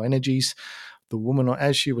humanity and our energies. The woman,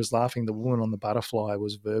 as she was laughing, the woman on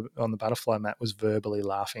the on the butterfly mat was verbally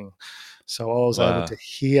laughing. So I was able to Wow.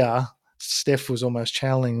 hear. Steph was almost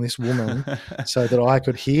channeling this woman so that I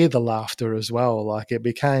could hear the laughter as well. Like, it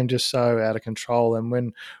became just so out of control.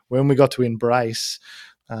 And when we got to embrace,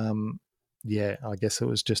 um, I guess it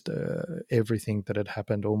was just, everything that had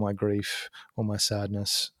happened, all my grief, all my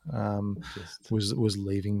sadness, Just was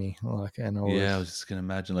leaving me. Like, and yeah. I was just gonna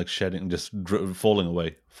imagine like shedding, just falling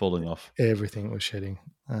away, falling off. everything was shedding.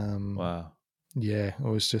 Um, Wow. it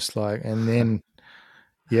was just like, and then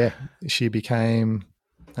yeah, she became,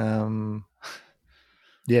 um,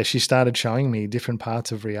 she started showing me different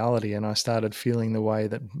parts of reality, and I started feeling the way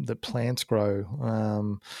that plants grow,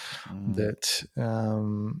 Mm. that,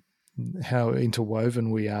 how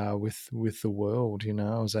interwoven we are with the world.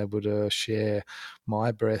 I was able to share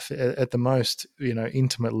my breath at the most,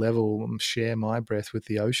 intimate level, share my breath with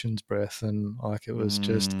the ocean's breath, and like, it was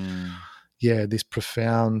just, Mm. this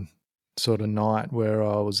profound sort of night where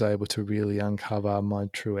I was able to really uncover my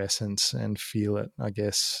true essence and feel it, I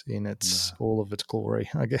guess, in its Wow. all of its glory,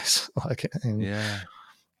 I guess, like, Yeah.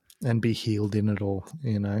 and be healed in it all,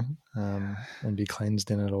 and be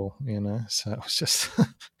cleansed in it all, So it was just,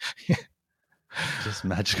 yeah, Just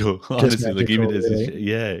magical, just honestly. Like even magical, as really.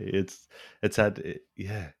 yeah, it's had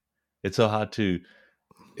yeah, it's so hard to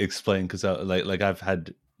explain because like I've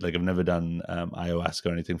had like I've never done ayahuasca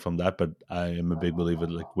or anything from that, but I am a big believer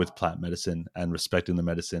like with plant medicine and respecting the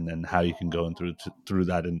medicine and how you can go and through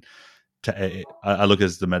that. And I look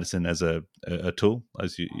as the medicine as a tool,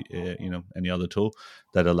 as any other tool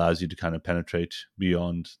that allows you to kind of penetrate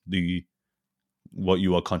beyond the what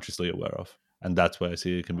you are consciously aware of. And that's where I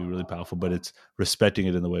see it can be really powerful. But it's respecting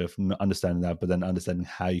it in the way of understanding that, but then understanding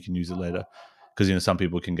how you can use it later. Because some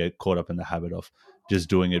people can get caught up in the habit of just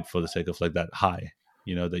doing it for the sake of like that high,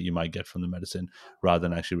 that you might get from the medicine, rather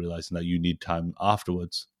than actually realizing that you need time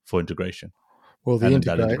afterwards for integration. Well, the And then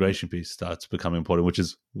that integrate, integration piece starts becoming important, which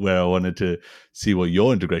is where I wanted to see what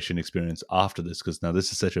your integration experience after this, because now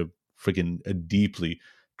this is such a freaking a deeply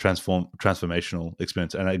transformational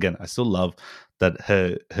experience. And again, I still love that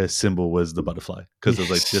her symbol was the butterfly, because it's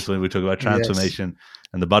like yes, just when we talk about yes, transformation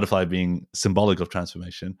and the butterfly being symbolic of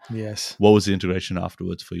transformation, yes. what was the integration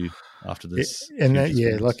afterwards for you after this And huge that, yeah,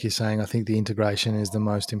 experience? like you're saying, I think the integration is the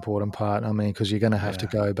most important part. I mean, because you're going to have to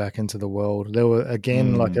Yeah. go back into the world. There were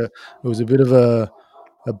again, Mm. it was a bit of a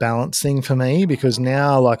balance thing for me, because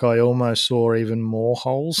now, like, I almost saw even more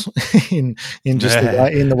holes in just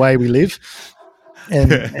the way we live,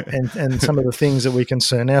 and some of the things that we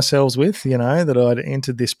concern ourselves with. That I'd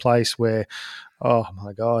entered this place where, oh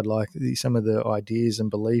my God, like, some of the ideas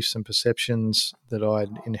and beliefs and perceptions that I'd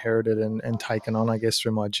inherited and taken on, I guess,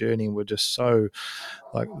 through my journey were just so,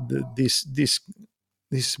 like,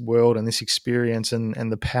 this world and this experience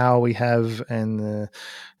and the power we have and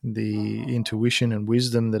the intuition and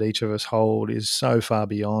wisdom that each of us hold is so far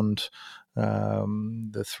beyond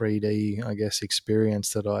the 3D, I guess,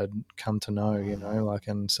 experience that I'd come to know, like.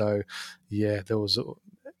 And so, yeah, there was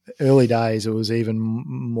early days, it was even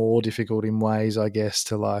more difficult in ways, I guess,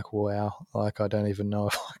 to, like, wow, like, I don't even know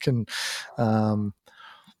if I can,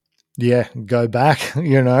 yeah, go back,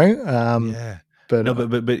 Yeah. but No,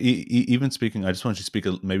 but even speaking, I just want you to speak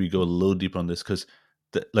maybe go a little deeper on this, because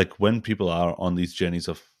like when people are on these journeys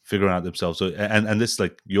of figuring out themselves, so and this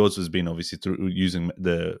like yours has been obviously through using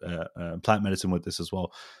the plant medicine with this as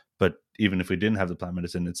well. But even if we didn't have the plant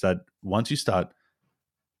medicine, it's that once you start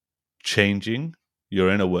changing your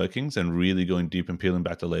inner workings and really going deep and peeling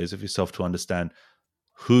back the layers of yourself to understand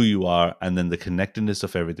who you are and then the connectedness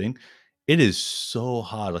of everything, it is so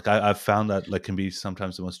hard. Like I've found that like can be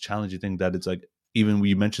sometimes the most challenging thing, that it's like, even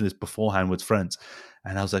we mentioned this beforehand with friends,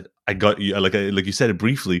 and I was like, I got you, like you said it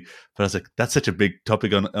briefly, but I was like, that's such a big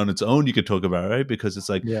topic on its own you could talk about, right? Because it's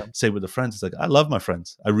like, yeah, say with the friends, it's like, I love my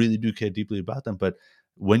friends, I really do care deeply about them, but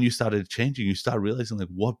when you started changing, you start realizing like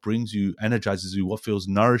what brings you, energizes you, what feels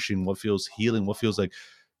nourishing, what feels healing, what feels like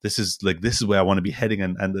this is where I want to be heading,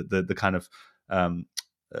 and the kind of um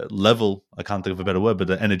level, I can't think of a better word, but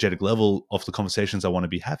the energetic level of the conversations I want to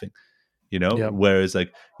be having, yeah, whereas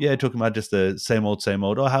like, yeah, talking about just the same old,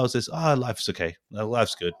 oh, how's this, oh, life's okay,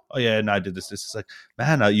 life's good, oh yeah, and I did this, it's like,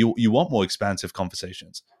 man, you want more expansive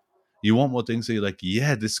conversations, you want more things that you're like,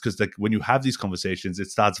 yeah, this, because like when you have these conversations, it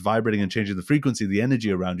starts vibrating and changing the frequency, the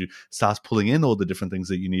energy around you starts pulling in all the different things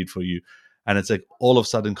that you need for you. And it's like all of a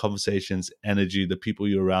sudden conversations, energy, the people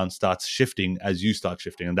you're around starts shifting as you start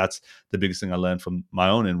shifting. And that's the biggest thing I learned from my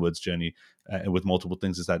own inwards journey with multiple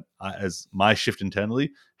things, is that as my shift internally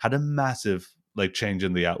had a massive like change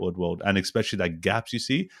in the outward world. And especially that gaps you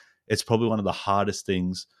see, it's probably one of the hardest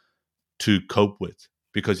things to cope with,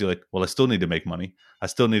 because you're like, well, I still need to make money, I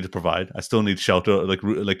still need to provide, I still need shelter, like,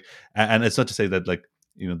 and it's not to say that like,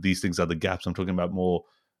 these things are the gaps. I'm talking about more,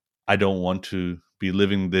 I don't want to be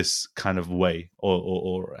living this kind of way,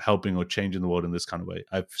 or helping or changing the world in this kind of way.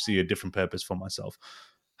 I see a different purpose for myself.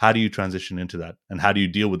 How do you transition into that, and how do you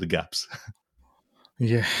deal with the gaps?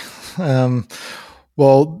 yeah. um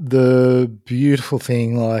Well, the beautiful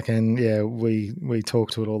thing, like, and yeah, we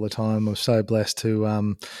talk to it all the time. We're so blessed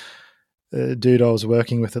to, dude I was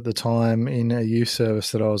working with at the time in a youth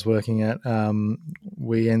service that I was working at.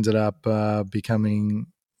 We ended up becoming,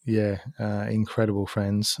 yeah, incredible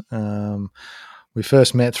friends. We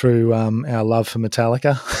first met through our love for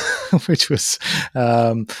Metallica, which was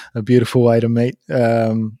a beautiful way to meet.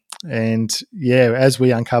 And yeah, as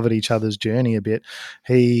we uncovered each other's journey a bit,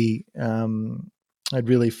 he had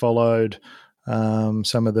really followed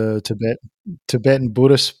some of the Tibetan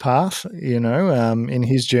Buddhist path, in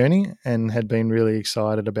his journey, and had been really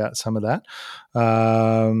excited about some of that.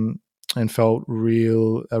 felt a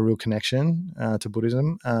real connection to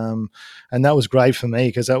Buddhism, and that was great for me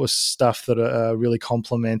because that was stuff that really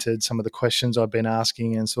complemented some of the questions I've been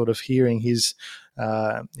asking, and sort of hearing his.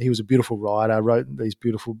 He was a beautiful writer, wrote these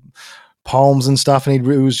beautiful poems and stuff, and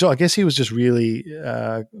I guess he was just really,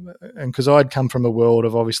 and because I'd come from a world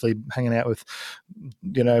of obviously hanging out with,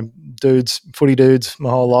 footy dudes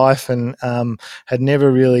my whole life, and had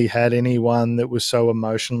never really had anyone that was so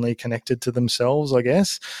emotionally connected to themselves, I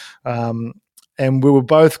guess. And we were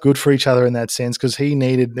both good for each other in that sense, because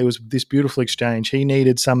there was this beautiful exchange. He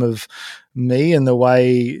needed some of me and the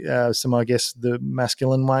way, I guess, the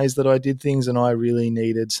masculine ways that I did things, and I really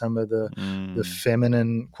needed some of the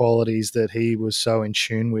feminine qualities that he was so in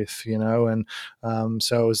tune with, and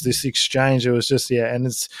so it was this exchange. It was just, and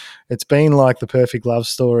it's been like the perfect love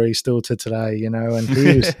story still to today, and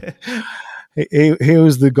he was he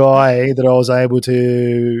was the guy that I was able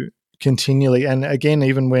to continually, and again,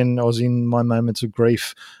 even when I was in my moments of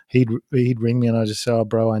grief, he'd ring me and I'd just say, "Oh,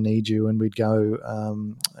 bro, I need you," and we'd go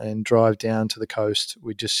and drive down to the coast.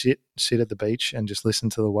 We'd just sit at the beach and just listen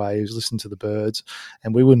to the waves, listen to the birds,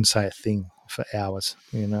 and we wouldn't say a thing for hours,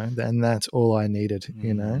 and that's all I needed,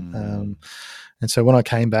 and so when I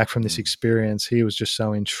came back from this experience, he was just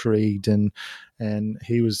so intrigued, and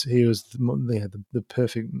he was the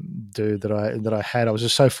perfect dude that I had. I was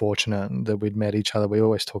just so fortunate that we'd met each other. We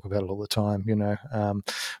always talk about it all the time.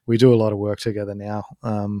 We do a lot of work together now.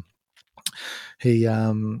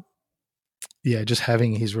 Just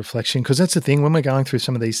having his reflection, because that's the thing, when we're going through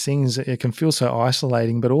some of these things, it can feel so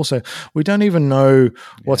isolating, but also we don't even know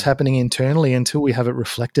what's happening internally until we have it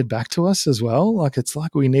reflected back to us as well. Like, it's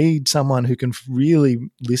like we need someone who can really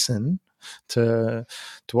listen to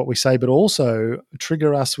what we say, but also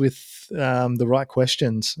trigger us with the right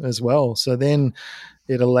questions as well. So then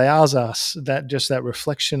it allows us that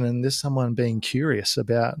reflection, and there's someone being curious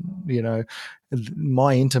about,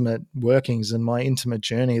 my intimate workings and my intimate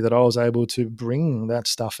journey, that I was able to bring that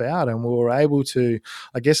stuff out, and I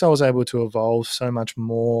was able to evolve so much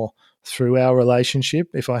more through our relationship.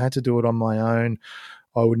 If I had to do it on my own,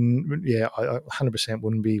 I 100%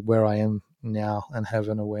 wouldn't be where I am now and have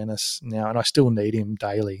an awareness now. And I still need him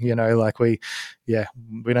daily, like we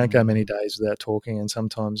don't go many days without talking. And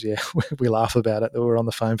sometimes, we laugh about it that we're on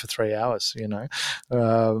the phone for 3 hours,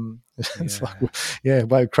 it's like,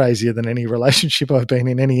 way crazier than any relationship I've been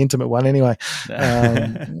in, any intimate one anyway.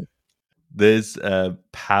 There's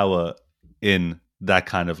power in that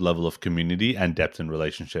kind of level of community and depth in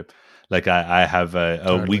relationship. Like I have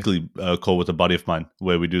a weekly call with a buddy of mine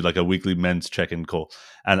where we do like a weekly men's check-in call,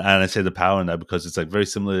 and I say the power in that because it's like very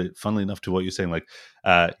similar, funnily enough, to what you're saying. Like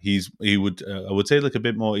I would say like a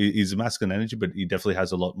bit more. He's a masculine energy, but he definitely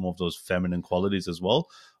has a lot more of those feminine qualities as well,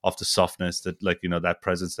 of the softness that, like, that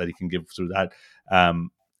presence that he can give through that.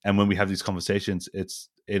 And when we have these conversations,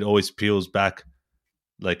 it always peels back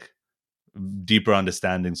like deeper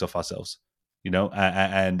understandings of ourselves,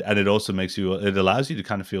 and it also it allows you to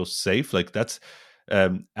kind of feel safe. Like that's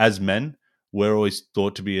as men, we're always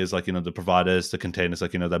thought to be as like, the providers, the containers,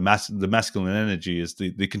 like, the masculine energy is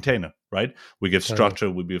the container, right? We give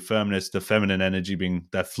structure, we be a firmness, the feminine energy being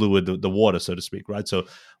that fluid, the water, so to speak, right? So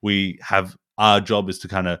our job is to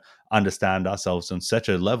kind of understand ourselves on such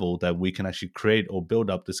a level that we can actually create or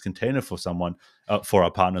build up this container for someone, for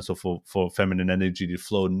our partners, or for feminine energy to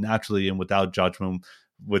flow naturally and without judgment,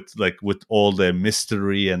 with all their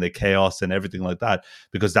mystery and the chaos and everything like that,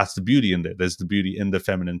 because that's the beauty in there. There's the beauty in the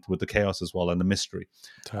feminine with the chaos as well, and the mystery.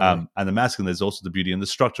 And the masculine, there's also the beauty in the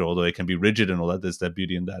structure, although it can be rigid and all that. There's that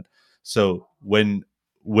beauty in that. So when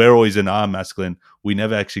we're always in our masculine, we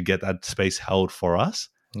never actually get that space held for us.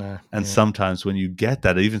 Sometimes when you get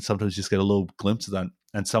that, even sometimes you just get a little glimpse of that,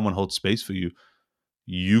 and someone holds space for you,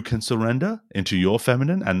 you can surrender into your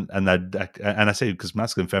feminine, and I say, because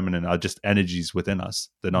masculine and feminine are just energies within us.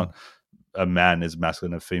 They're not a man is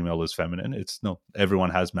masculine, a female is feminine. Everyone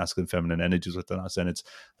has masculine, feminine energies within us, and it's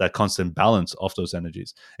that constant balance of those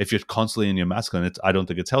energies. If you're constantly in your masculine, I don't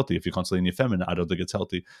think it's healthy. If you're constantly in your feminine, I don't think it's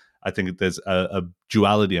healthy. I think there's a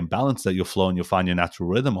duality and balance that you'll flow, and you'll find your natural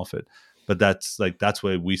rhythm of it. But that's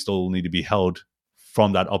where we still need to be held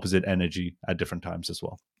from that opposite energy at different times as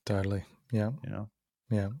well. Totally. Yeah.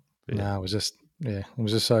 No, it was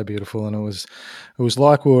just so beautiful, and it was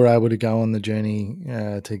like we were able to go on the journey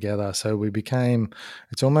together. So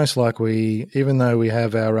it's almost like even though we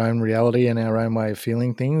have our own reality and our own way of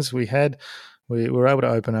feeling things, we were able to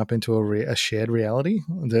open up into a shared reality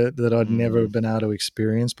that I'd never been able to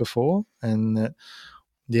experience before, and that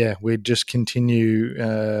we'd just continue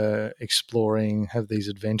exploring, have these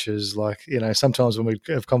adventures. Like, sometimes when we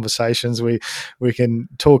have conversations, we can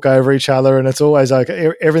talk over each other, and it's always like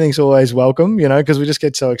everything's always welcome, because we just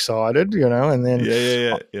get so excited, and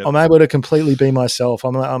then I'm able to completely be myself.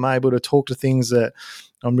 I'm able to talk to things that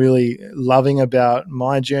I'm really loving about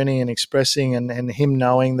my journey and expressing, and him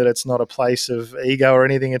knowing that it's not a place of ego or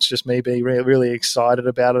anything. It's just me being really, really excited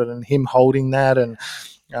about it, and him holding that. And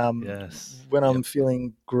when I'm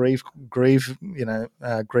feeling grief, grief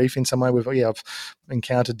in some way. I've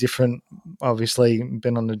encountered different. Obviously,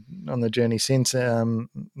 been on the journey since,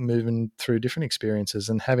 moving through different experiences,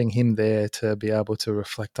 and having him there to be able to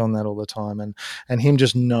reflect on that all the time, and him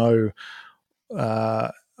just know.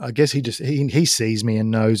 I guess he sees me and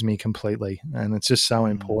knows me completely, and it's just so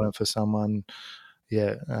important for someone.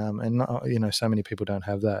 And so many people don't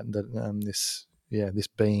have that. This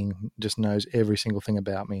being just knows every single thing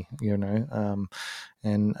about me,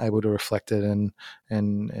 and able to reflect it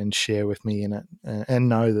and share with me in it, and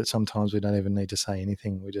know that sometimes we don't even need to say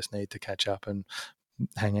anything. We just need to catch up and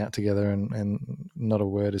hang out together, and not a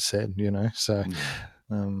word is said,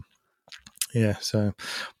 So,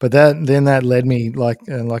 but that led me, like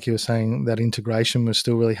you were saying, that integration was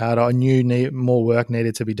still really hard. I knew more work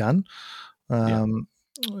needed to be done. And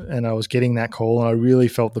I was getting that call, and I really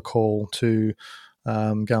felt the call to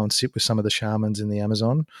go and sit with some of the shamans in the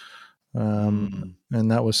Amazon. And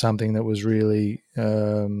that was something that was really,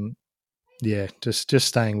 just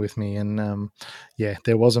staying with me. And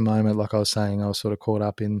there was a moment, like I was saying, I was sort of caught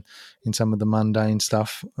up in some of the mundane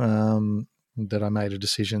stuff, that I made a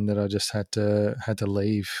decision that I just had to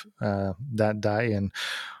leave that day. And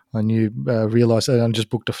I realized that I just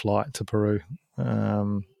booked a flight to Peru.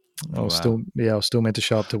 I was still meant to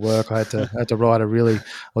show up to work. I had to write I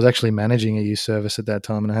was actually managing a youth service at that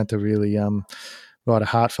time, and I had to really write a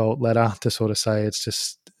heartfelt letter to sort of say it's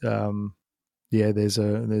just there's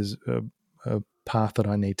a path that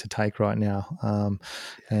I need to take right now,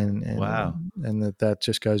 and that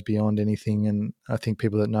just goes beyond anything. And I think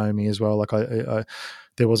people that know me as well, like I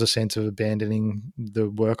there was a sense of abandoning the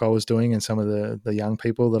work I was doing and some of the young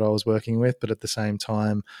people that I was working with, but at the same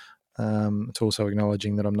time, it's also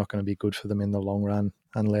acknowledging that I'm not going to be good for them in the long run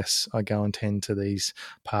unless I go and tend to these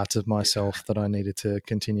parts of myself that I needed to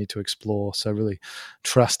continue to explore. So really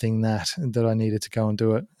trusting that I needed to go and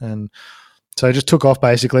do it. And so I just took off.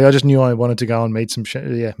 Basically, I just knew I wanted to go and meet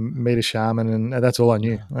a shaman, and that's all I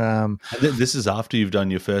knew. And this is after you've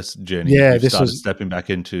done your first journey. Yeah, you've started stepping back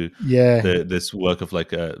into this work of like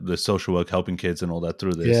the social work, helping kids, and all that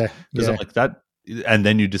through this. Because I'm like that, and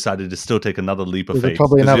then you decided to still take another leap of faith.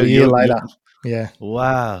 Probably another year later.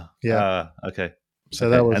 Wow. Okay. So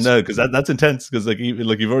that was, because that's intense. Because like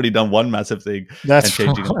you've already done one massive thing and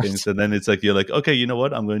changing up things, and then it's like you're like, okay, you know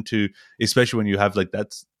what? I'm going to, especially when you have like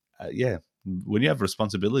that's when you have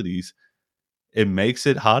responsibilities, it makes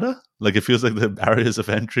it harder. Like it feels like the barriers of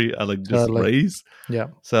entry are like just raised. Yeah.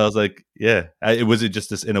 So I was like, was it just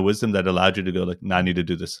this inner wisdom that allowed you to go like, nah, I need to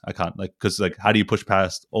do this. I can't, like, because like, how do you push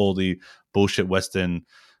past all the bullshit Western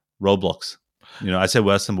roadblocks? I say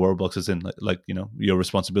Western roadblocks as in like your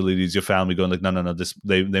responsibilities, your family going like, no, this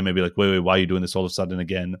they may be like, wait, why are you doing this all of a sudden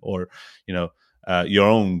again? Or your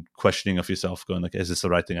own questioning of yourself, going like, is this the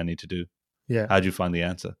right thing I need to do? Yeah. How'd you find the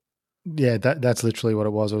answer? Yeah, that's literally what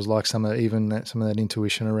it was. It was like some of that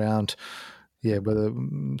intuition around, whether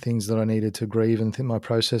things that I needed to grieve and think my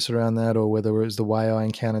process around that, or whether it was the way I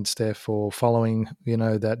encountered Steph, or following,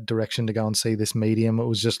 that direction to go and see this medium. It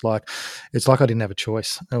was just like, it's like I didn't have a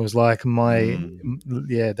choice. It was like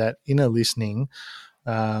that inner listening.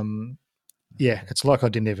 It's like I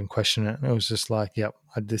didn't even question it. It was just like,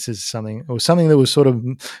 this is something. It was something that was sort of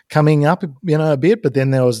coming up, a bit. But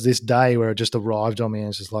then there was this day where it just arrived on me, and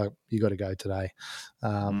it's just like, you got to go today.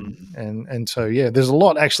 And so there's a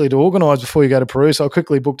lot actually to organise before you go to Peru. So I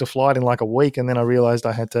quickly booked a flight in like a week, and then I realised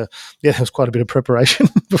I had to. There was quite a bit of preparation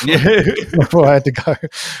before I had to go.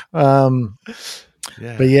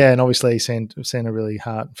 But and obviously sent a really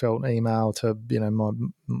heartfelt email to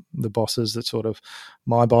the bosses, that sort of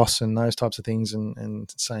my boss and those types of things,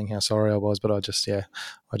 and saying how sorry I was, but I just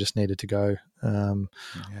needed to go. And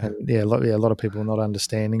a lot of people not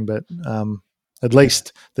understanding, but at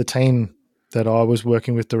least the team that I was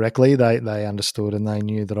working with directly, they understood, and they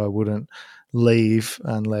knew that I wouldn't leave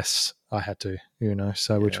unless I had to,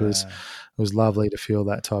 So which was lovely to feel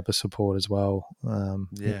that type of support as well.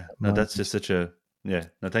 That's just such a. Yeah,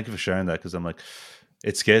 no, thank you for sharing that, because I'm like,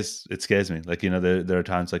 it scares me. Like, there are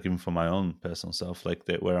times, like even for my own personal self, like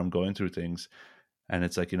that, where I'm going through things, And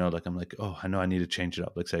it's like, like, I'm like, oh, I know I need to change it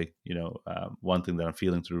up. Like, say, one thing that I'm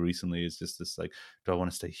feeling through recently is just this, like, do I want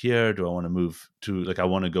to stay here? Do I want to move to, like, I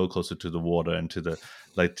want to go closer to the water and to the,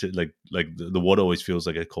 the water always feels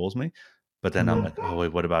like it calls me. But then I'm like, oh,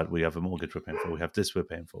 wait, what about, we have a mortgage we're paying for, we have this we're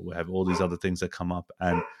paying for, we have all these other things that come up.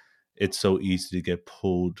 And it's so easy to get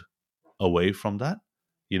pulled away from that.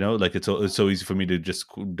 Like, it's so easy for me to just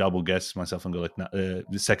double guess myself and go like,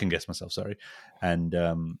 second guess myself, sorry, and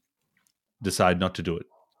decide not to do it.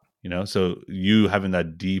 So you having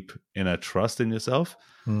that deep inner trust in yourself,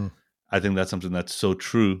 I think that's something that's so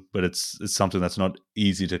true, but it's something that's not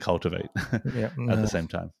easy to cultivate at the same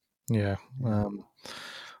time. Yeah.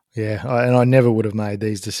 And I never would have made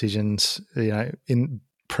these decisions, in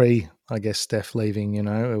pre, I guess, Steph leaving. It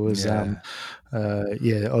was, there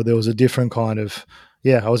was a different kind of,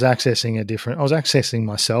 I was accessing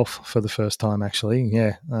myself for the first time, actually.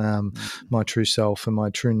 Yeah. My true self and my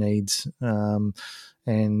true needs,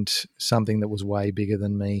 and something that was way bigger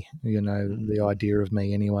than me, the idea of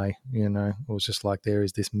me anyway, it was just like, there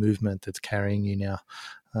is this movement that's carrying you now.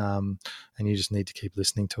 And you just need to keep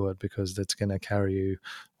listening to it, because that's going to carry you,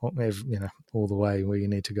 all the way where you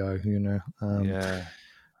need to go.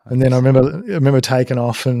 And then I remember taking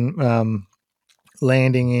off and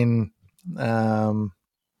landing in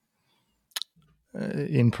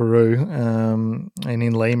Peru, and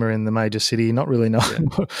in Lima, in the major city, not really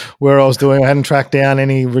knowing where I was doing. I hadn't tracked down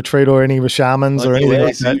any retreat or any shamans or anything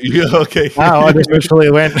like that. Okay. No, I just literally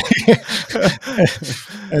went.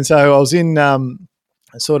 And so I was in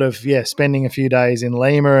spending a few days in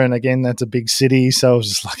Lima, and again, that's a big city, so I was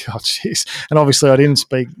just like, oh jeez. And obviously I didn't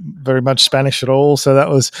speak very much Spanish at all, so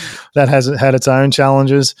that has had its own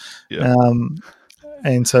challenges.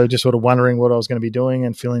 And so just sort of wondering what I was going to be doing,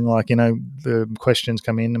 and feeling like, the questions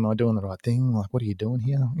come in, am I doing the right thing? Like, what are you doing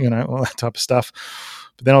here? All that type of stuff.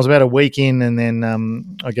 But then I was about a week in, and then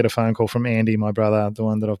I get a phone call from Andy, my brother, the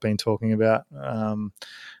one that I've been talking about. And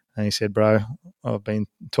he said, bro, I've been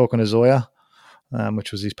talking to Zoya,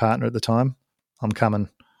 which was his partner at the time. I'm coming.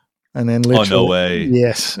 And then literally, oh, no way.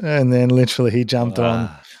 Yes. And then literally he jumped on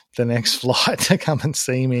the next flight to come and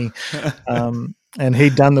see me. And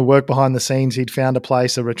he'd done the work behind the scenes. He'd found a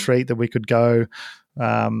place, a retreat that we could go.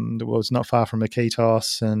 That was not far from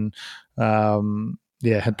Iquitos, and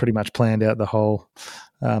had pretty much planned out the whole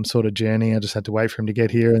sort of journey. I just had to wait for him to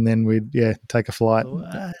get here, and then we'd take a flight.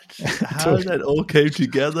 What? How that all came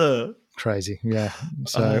together? Crazy, yeah.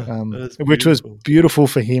 So, which was beautiful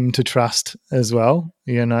for him to trust as well,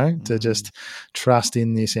 to just trust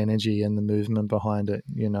in this energy and the movement behind it,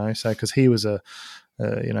 So, because he was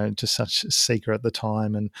just such a seeker at the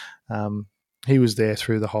time, and he was there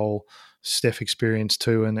through the whole Steph experience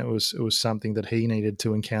too, and it was something that he needed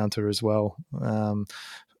to encounter as well,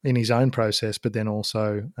 in his own process, but then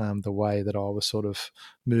also the way that I was sort of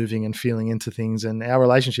moving and feeling into things. And our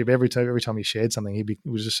relationship, every time he shared something, he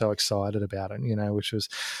was just so excited about it, which was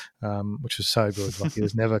so good. Like, he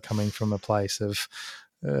was never coming from a place of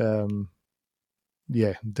that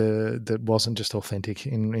wasn't just authentic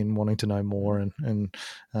in wanting to know more, and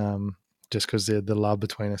just because the love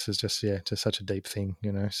between us is just such a deep thing,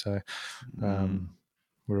 So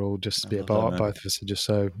we're all just both of us are just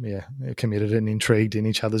so committed and intrigued in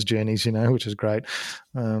each other's journeys, which is great.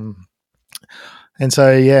 And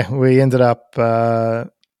so we ended up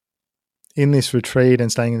in this retreat and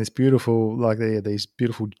staying in this beautiful, these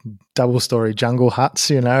beautiful double-story jungle huts,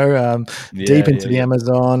 deep into the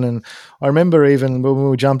Amazon. And I remember even when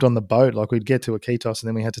we jumped on the boat, like, we'd get to Iquitos and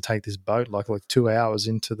then we had to take this boat like 2 hours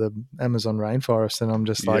into the Amazon rainforest. And I'm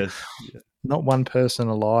just like, not one person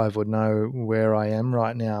alive would know where I am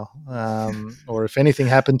right now. Or if anything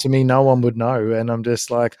happened to me, no one would know. And I'm just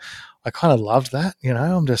like, I kind of loved that,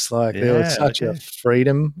 I'm just like, there was such a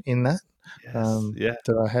freedom in that.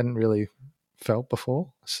 That I hadn't really felt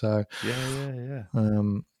before. So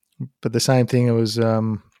but the same thing, it was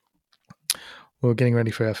we were getting ready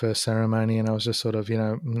for our first ceremony, and I was just sort of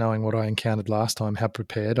knowing what I encountered last time, how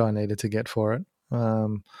prepared I needed to get for it,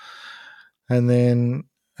 and then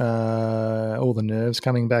all the nerves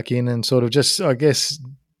coming back in, and sort of just, I guess,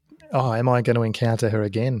 am I going to encounter her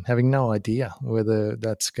again, having no idea whether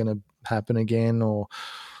that's going to happen again, or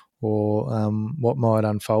what might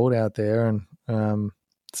unfold out there. And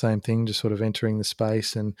same thing, just sort of entering the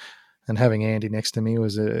space, and having Andy next to me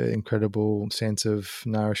was an incredible sense of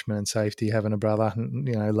nourishment and safety, having a brother,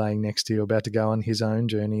 laying next to you, about to go on his own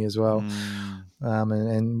journey as well.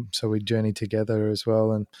 And so we journeyed together as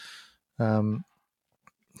well. And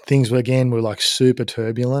things were like super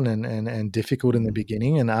turbulent and difficult in the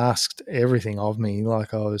beginning, and asked everything of me.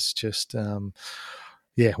 Like, I was just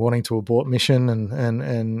wanting to abort mission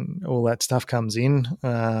and all that stuff comes in.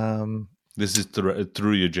 This is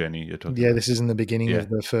through your journey you're talking Yeah, about. this is in the beginning Yeah. of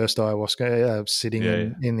the first ayahuasca, sitting Yeah.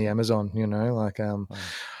 Yeah. in the Amazon. Like Wow.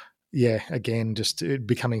 yeah, again, just it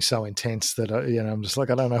becoming so intense that I'm just like,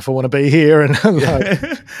 I don't know if I want to be here, and like,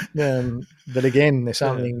 Yeah. but again, there's Yeah.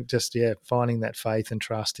 something just finding that faith and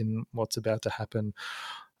trust in what's about to happen,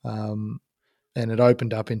 and it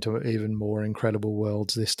opened up into even more incredible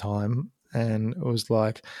worlds this time, and it was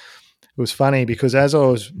like. It was funny because as I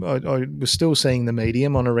was still seeing the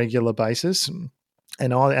medium on a regular basis,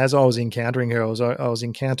 and as I was encountering her, I was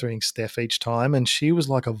encountering Steph each time, and she was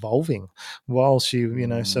like evolving while she,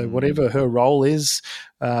 so whatever her role is,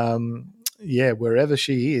 wherever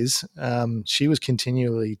she is, she was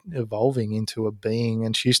continually evolving into a being,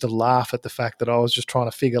 and she used to laugh at the fact that I was just trying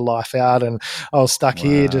to figure life out, and I was stuck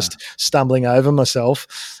here Wow. just stumbling over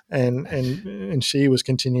myself, and she was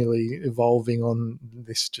continually evolving on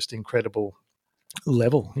this just incredible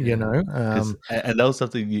level, Yeah. Because and that was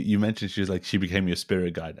something you mentioned. She was like, she became your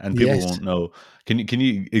spirit guide, and people Yes. won't know. Can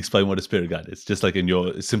you explain what a spirit guide is, just like in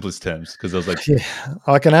your simplest terms? Because I was like, Yeah,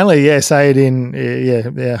 I can only say it in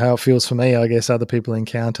how it feels for me. I guess other people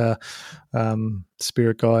encounter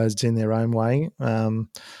spirit guides in their own way,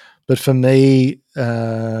 but for me,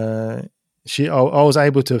 I was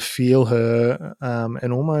able to feel her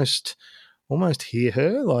and almost hear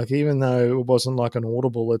her. Like even though it wasn't like an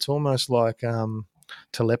audible, it's almost like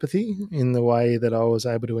telepathy in the way that I was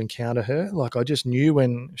able to encounter her. Like I just knew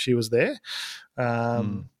when she was there,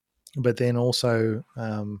 mm, but then also.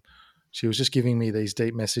 She was just giving me these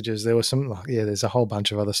deep messages. There was there's a whole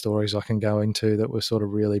bunch of other stories I can go into that were sort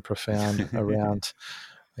of really profound around,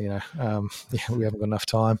 we haven't got enough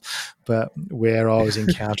time, but where I was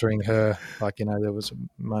encountering her, like, there was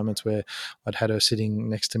moments where I'd had her sitting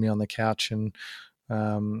next to me on the couch, and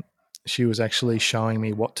she was actually showing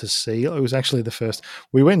me what to see. It was actually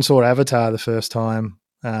we went and saw Avatar the first time,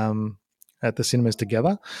 at the cinemas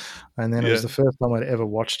together. And then it was yeah. the first time I'd ever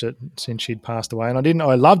watched it since she'd passed away. And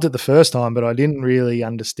I loved it the first time, but I didn't really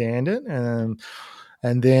understand it. And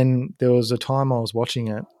then there was a time I was watching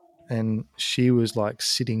it, and she was like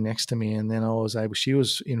sitting next to me, and then she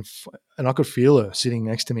was and I could feel her sitting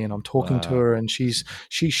next to me, and I'm talking to Wow. her, and she's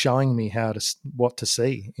showing me what to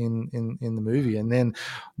see in the movie. And then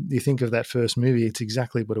you think of that first movie, it's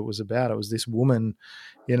exactly what it was about. It was this woman,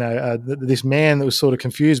 this man that was sort of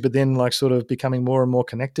confused, but then like sort of becoming more and more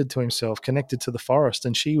connected to himself, connected to the forest,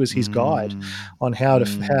 and she was his guide on how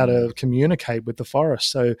to communicate with the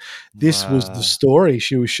forest. So this was the Wow. story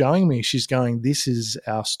she was showing me. She's going, "This is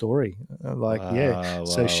our story." Like, yeah. Wow.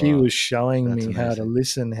 So Wow. she Wow. was showing That's me how to amazing.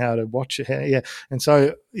 listen, how to watch it. Yeah. And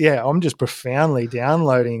so, I'm just profoundly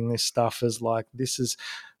downloading this stuff as like, this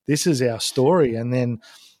is our story. And then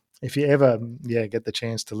if you ever get the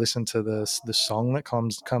chance to listen to the song that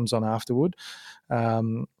comes on afterward,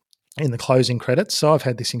 in the closing credits. So I've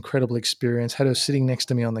had this incredible experience, had her sitting next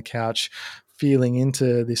to me on the couch, feeling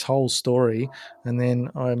into this whole story. And then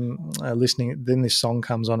I'm listening. Then this song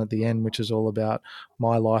comes on at the end, which is all about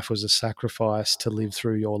my life was a sacrifice to live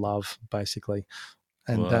through your love, basically.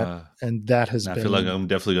 And Wow. that has I feel like been, I'm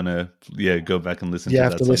definitely gonna go back and listen you to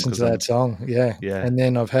have to that song listen to because that I'm song. Yeah. yeah. And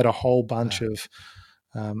then I've had a whole bunch Wow.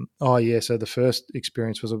 of, so the first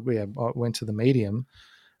experience was, I went to the medium,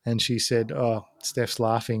 and she said, "Oh, Steph's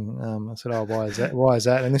laughing." I said, "Oh, why is that? Why is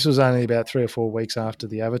that?" And this was only about 3 or 4 weeks after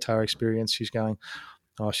the Avatar experience. She's going,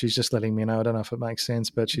 "Oh, she's just letting me know. I don't know if it makes sense,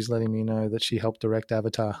 but she's letting me know that she helped direct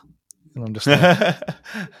Avatar." And I'm just like,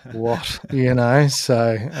 "What?"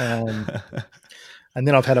 So, and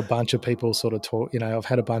then I've had a bunch of people sort of talk. I've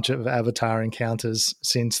had a bunch of Avatar encounters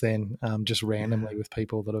since then, just randomly yeah. with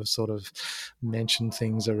people that have sort of mentioned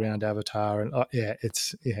things around Avatar. And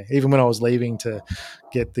even when I was leaving to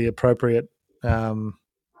get the appropriate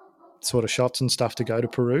sort of shots and stuff to go to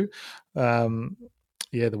Peru.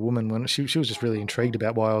 The woman, when she was just really intrigued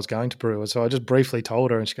about why I was going to Peru, so I just briefly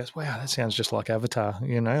told her, and she goes, "Wow, that sounds just like Avatar,"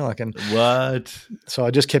 and What? so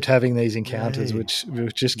I just kept having these encounters, Way.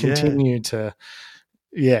 which just Yeah. continued to,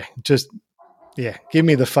 just give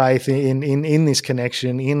me the faith in this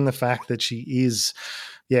connection, in the fact that she is,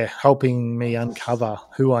 helping me uncover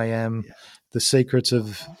who I am, Yeah. the secrets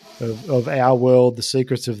of our world, the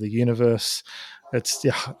secrets of the universe. It's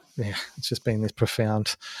it's just been this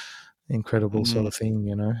profound, incredible sort Mm, of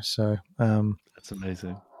thing, So, that's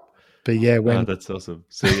amazing. but yeah, Oh, when that's awesome.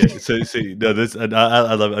 So yeah, so no, this and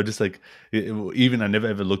I love. I'm just like even I never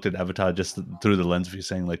ever looked at Avatar just through the lens of you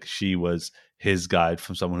saying like she was his guide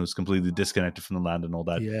from someone who's completely disconnected from the land and all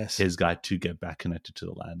that. yes, His guide to get back connected to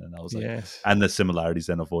the land, and I was like, yes, and the similarities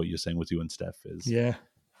then of what you're saying with you and Steph is yeah,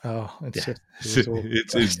 Oh, it's Yeah, just it so was all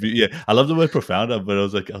yeah. I love the word profound, but I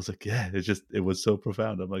was like, yeah, it was so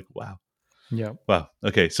profound. I'm like, wow, yeah, wow.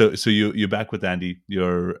 Okay, so you're back with Andy.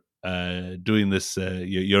 You're doing this.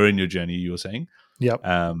 You're in your journey. You were saying yep,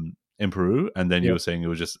 in Peru, and then you yep, were saying it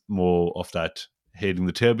was just more of that hating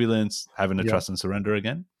the turbulence, having to yep, trust and surrender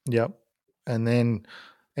again. yep, and then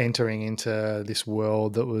entering into this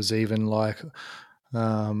world that was even like,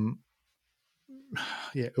 um,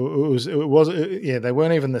 yeah, yeah, they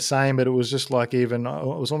weren't even the same, but it was just like even it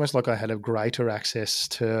was almost like I had a greater access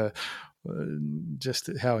to uh, just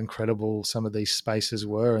how incredible some of these spaces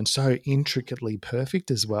were, and so intricately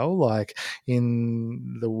perfect as well, like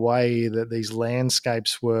in the way that these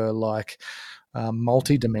landscapes were like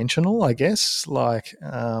multi-dimensional, I guess, like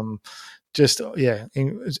just yeah,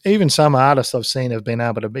 even some artists I've seen have been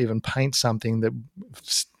able to even paint something that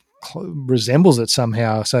resembles it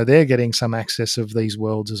somehow, so they're getting some access of these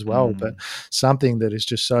worlds as well, but Mm, something that is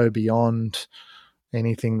just so beyond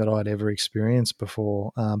anything that I'd ever experienced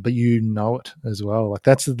before. But you know it as well. Like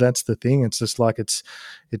that's the thing. It's just like it's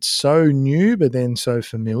so new, but then so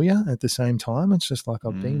familiar at the same time. It's just like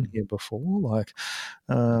I've been mm, here before. Like,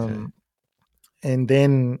 okay. um, and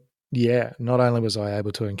then yeah, not only was I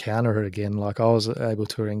able to encounter it again, like I was able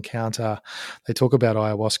to encounter. They talk about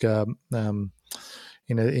ayahuasca.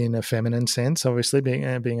 In a feminine sense, obviously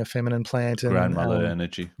being a feminine plant, and Grandmother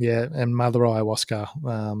energy. yeah, and mother ayahuasca.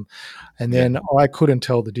 And Yeah. then I couldn't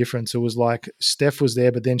tell the difference. It was like Steph was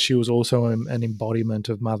there, but then she was also an embodiment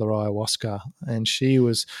of mother ayahuasca, and she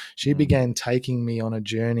Mm, began taking me on a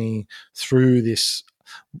journey through this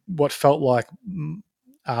what felt like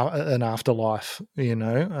an afterlife, you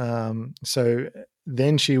know. So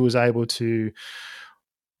then she was able to,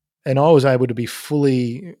 and I was able to be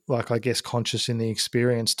fully, like I guess, conscious in the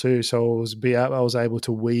experience too. So I was able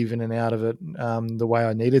to weave in and out of it the way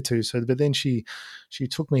I needed to. So, but then she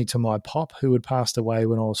took me to my pop, who had passed away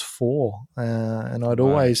when I was 4, and I'd wow.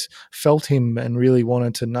 always felt him and really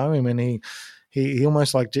wanted to know him. And he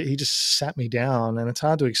almost like he just sat me down, and it's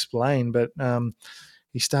hard to explain, but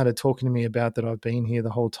he started talking to me about that I've been here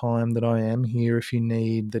the whole time, that I am here if you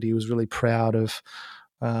need, that he was really proud of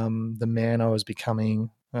the man I was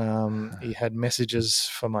becoming. He had messages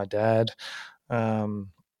for my dad.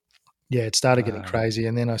 Um, yeah, it started getting Wow. crazy.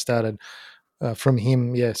 And then I started from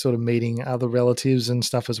him, yeah, sort of meeting other relatives and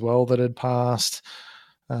stuff as well that had passed.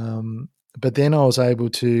 Um, but then I was able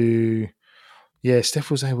to, yeah, Steph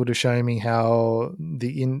was able to show me how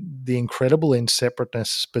the incredible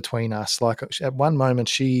inseparateness between us. Like at one moment,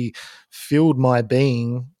 she filled my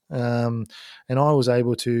being, and I was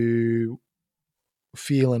able to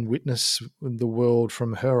feel and witness the world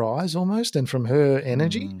from her eyes almost, and from her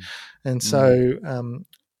energy. Mm, And mm, so,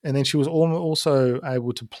 and then she was also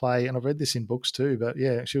able to play, and I've read this in books too, but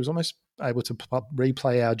yeah, she was almost able to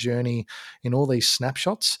replay our journey in all these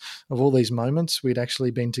snapshots of all these moments we'd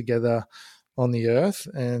actually been together on the earth.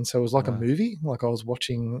 And so it was like a wow. movie, like I was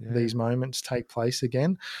watching Yeah. these moments take place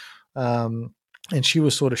again. Um, and she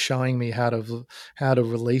was sort of showing me how to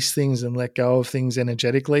release things and let go of things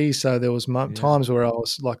energetically. So there was Yeah. times where I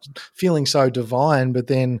was like feeling so divine, but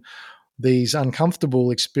then these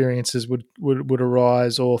uncomfortable experiences would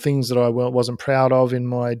arise, or things that I wasn't proud of in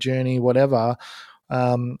my journey, whatever.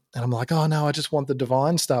 And I'm like, oh no, I just want the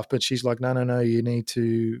divine stuff. But she's like, no, no, no, you need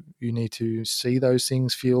to see those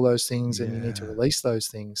things, feel those things, and you need to Yeah. release those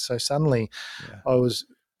things. So suddenly Yeah. I was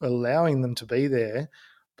allowing them to be there,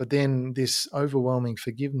 but then this overwhelming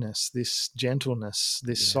forgiveness, this gentleness,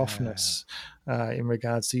 this Yeah. softness, in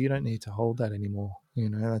regards to, you don't need to hold that anymore. You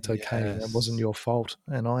know, that's okay. That wasn't Yes. your fault.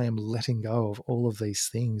 And I am letting go of all of these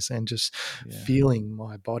things and just Yeah. feeling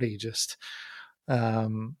my body just,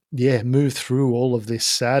 yeah, move through all of this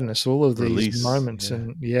sadness, all of these Release. moments. Yeah.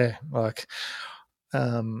 And yeah, like,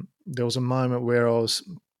 there was a moment where I was,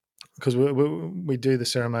 because we do the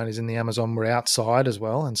ceremonies in the Amazon, we're outside as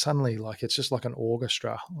well, and suddenly like it's just like an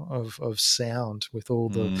orchestra of sound with all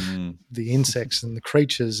Mm. the insects and the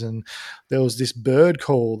creatures, and there was this bird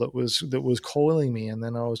call that was calling me, and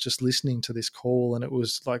then I was just listening to this call, and it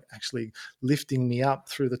was like actually lifting me up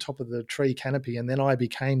through the top of the tree canopy, and then I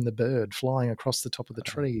became the bird flying across the top of the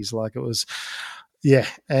trees. Like it was, yeah.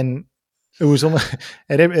 And it was almost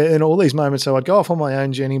in all these moments. So I'd go off on my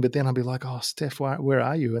own journey, but then I'd be like, "Oh, Steph, where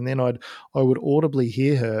are you?" And then I would audibly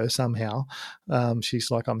hear her somehow. She's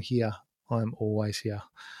like, "I'm here. I'm always here."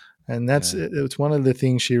 And Yeah. it's one of the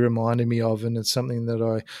things she reminded me of, and it's something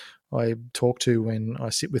that I talk to when I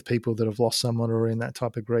sit with people that have lost someone or are in that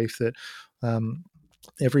type of grief. That um,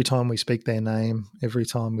 every time we speak their name, every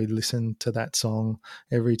time we listen to that song,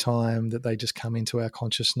 every time that they just come into our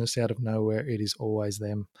consciousness out of nowhere, it is always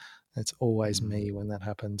them. It's always me when that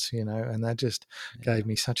happens, and that just Yeah. gave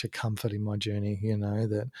me such a comfort in my journey,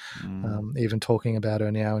 that Mm. even talking about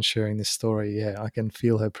her now and sharing this story, I can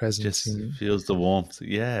feel her presence Just in. feels the warmth.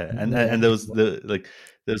 Yeah. Yeah, And there was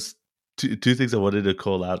there's two things I wanted to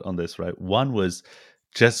call out on this, right? One was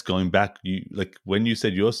just going back, you like when you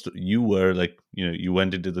said you were like, you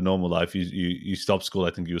went into the normal life, you stopped school,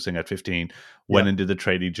 I think you were saying at 15, yeah, went into the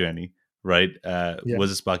tradie journey, right? yeah,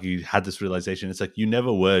 Was a spark, you had this realization. It's like you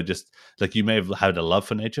never were just like, you may have had a love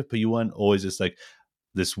for nature, but you weren't always just like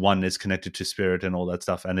this oneness connected to spirit and all that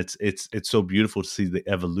stuff. And it's so beautiful to see the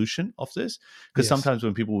evolution of this, because yes, sometimes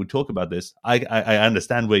when people would talk about this, I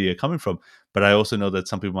understand where you're coming from, but I also know that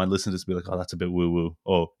some people might listen to this and be like, oh, that's a bit woo woo,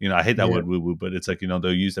 or I hate that yeah, word woo woo, but it's like,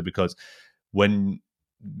 they'll use that because when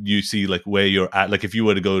you see like where you're at, like if you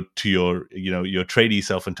were to go to your your tradie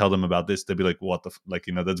self and tell them about this, they'd be like, what the like,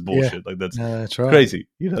 that's yeah. bullshit, like that's No, that's right. crazy,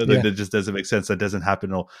 like Yeah, that just doesn't make sense, that doesn't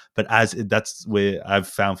happen at all. But that's where I've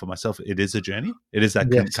found for myself, it is a journey, it is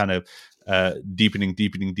that yes, kind of deepening,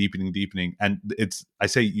 and it's, I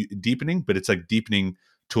say deepening, but it's like deepening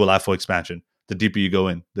to allow for expansion. The deeper you go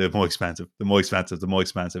in, the more expansive, the more expansive, the more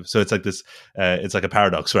expansive. So it's like this, it's like a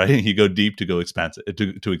paradox, right? You go deep to go expansive,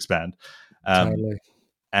 to expand. um totally.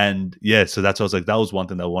 and yeah, so that's why I was like, that was one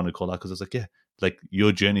thing that I wanted to call out, because I was like, yeah, like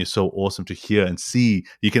your journey is so awesome to hear and see.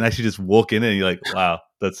 You can actually just walk in and you're like, wow,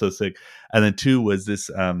 that's so sick. And then two was this,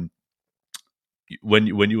 when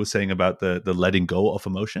you were saying about the letting go of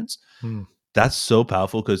emotions, Mm, that's so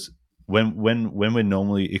powerful, because when we're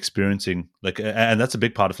normally experiencing like, and that's a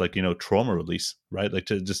big part of like, trauma release, right? Like,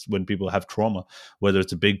 to just when people have trauma, whether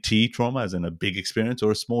it's a big T trauma as in a big experience,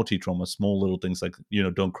 or a small T trauma, small little things like,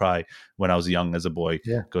 don't cry. When I was young as a boy,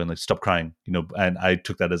 yeah, going like, stop crying, and I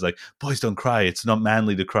took that as like, boys don't cry, it's not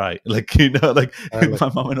manly to cry. Like, like totally.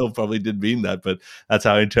 my mom and all probably didn't mean that, but that's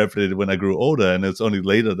how I interpreted it when I grew older, and it's only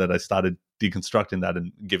later that I started deconstructing that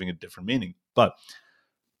and giving it different meaning. But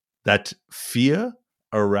that fear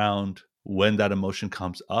around when that emotion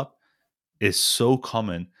comes up is so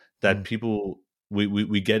common that Mm, people,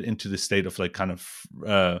 we get into the state of like kind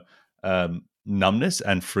of numbness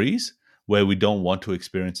and freeze, where we don't want to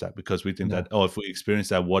experience that, because we think no, that, oh, if we experience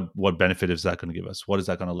that, what benefit is that going to give us, what is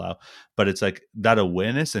that going to allow? But it's like that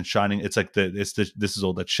awareness and shining, it's like this is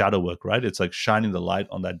all that shadow work, right? It's like shining the light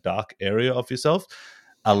on that dark area of yourself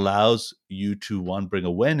allows you to, one, bring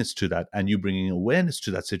awareness to that, and you bringing awareness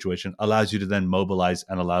to that situation allows you to then mobilize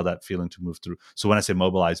and allow that feeling to move through. So when I say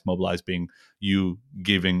mobilize being you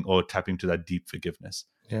giving or tapping to that deep forgiveness,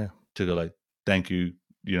 yeah, to go like, thank you,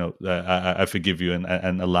 I forgive you,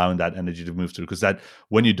 and allowing that energy to move through. Because that,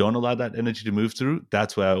 when you don't allow that energy to move through,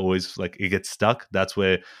 that's where I always like, it gets stuck. That's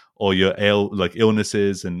where all your like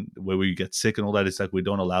illnesses and where we get sick and all that, it's like we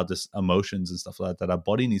don't allow this emotions and stuff like that our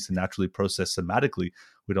body needs to naturally process somatically.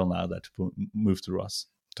 We don't allow that to move through us,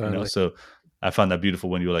 totally. so I found that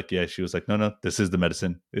beautiful when you were like, yeah, she was like, no, this is the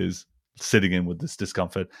medicine, is sitting in with this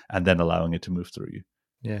discomfort and then allowing it to move through you.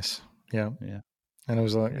 Yes, yeah. Yeah. And it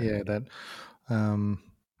was like, Yeah. yeah, that, um,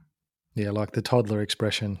 yeah, like the toddler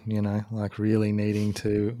expression, like really needing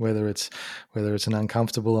to, whether it's an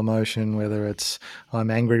uncomfortable emotion, whether it's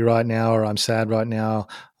I'm angry right now or I'm sad right now,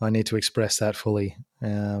 I need to express that fully.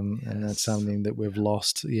 And that's Yes. something that we've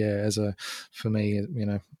lost. Yeah, for me,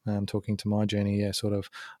 talking to my journey, sort of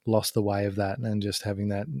lost the way of that, and just having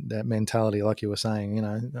that mentality, like you were saying,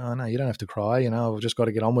 oh no, you don't have to cry, I've just got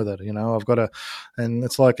to get on with it, I've got to, and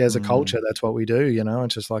it's like as a Mm, culture, that's what we do,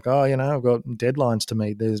 it's just like, oh, I've got deadlines to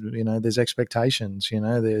meet. There's expectations,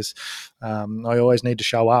 there's, I always need to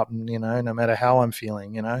show up, and, no matter how I'm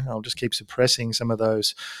feeling, I'll just keep suppressing some of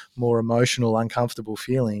those more emotional, uncomfortable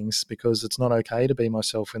feelings because it's not okay to be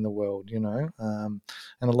myself in the world, and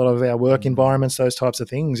a lot of our work mm, environments, those types of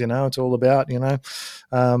things, it's all about,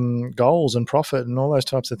 goals and profit and all those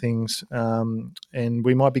types of things. And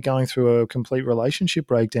we might be going through a complete relationship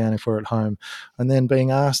breakdown if we're at home, and then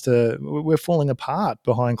being asked we're falling apart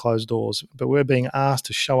behind closed doors, but we're being asked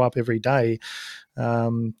to show up every day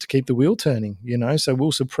to keep the wheel turning, so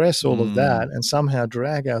we'll suppress all of that mm, and somehow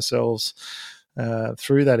drag ourselves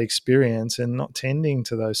through that experience and not tending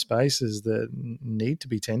to those spaces that need to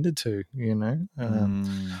be tended to, mm,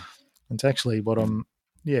 it's actually what I'm,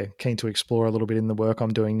 keen to explore a little bit in the work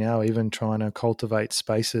I'm doing now, even trying to cultivate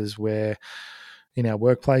spaces where in our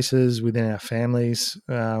workplaces, within our families,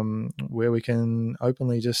 where we can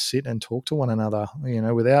openly just sit and talk to one another,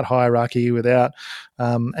 without hierarchy, without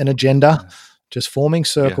an agenda, yes. just forming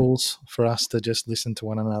Yeah. circles for us to just listen to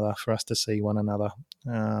one another, for us to see one another,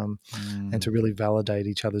 and to Mm, really validate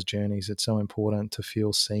each other's journeys. It's so important to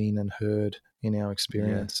feel seen and heard in our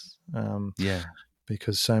experience. yes. Yeah.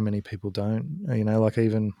 because so many people don't. Like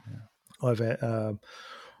even I've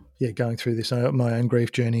going through this my own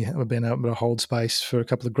grief journey. I've been able to hold space for a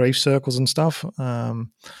couple of grief circles and stuff, and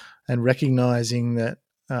recognizing that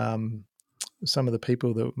some of the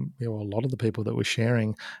people that, a lot of the people that were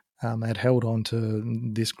sharing had held on to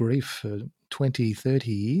this grief for 20,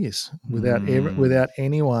 30 years without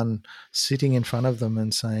anyone sitting in front of them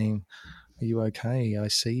and saying, "Are you okay? I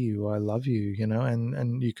see you. I love you,"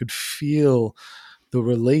 and you could feel the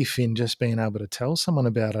relief in just being able to tell someone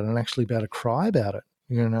about it and actually be able to cry about it.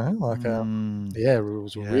 It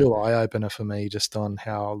was a real eye opener for me just on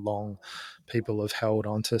how long people have held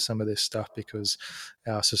on to some of this stuff, because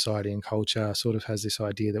our society and culture sort of has this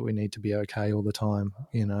idea that we need to be okay all the time,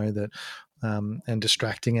 that and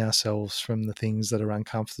distracting ourselves from the things that are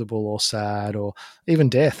uncomfortable or sad or even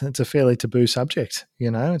death. It's a fairly taboo subject,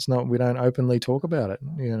 it's not, we don't openly talk about it,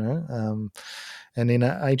 and in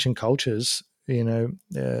ancient cultures, it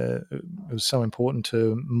was so important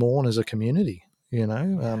to mourn as a community.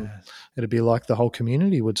 It'd be like the whole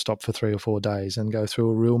community would stop for 3 or 4 days and go through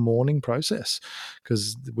a real mourning process,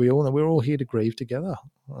 because we're all here to grieve together.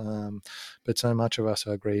 But so much of us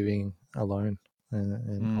are grieving alone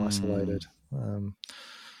and isolated. No.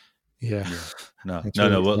 Really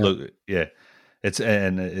Look,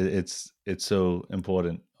 it's so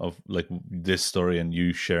important of like this story and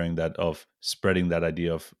you sharing that, of spreading that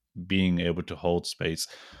idea of being able to hold space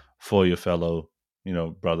for your fellow,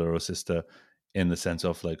 brother or sister, in the sense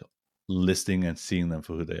of like listening and seeing them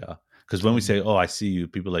for who they are. Because when we say, "Oh, I see you,"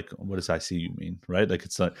 people are like, what does "I see you" mean, right? Like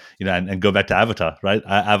it's not, and go back to Avatar, right?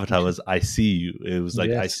 Avatar was "I see you." It was like,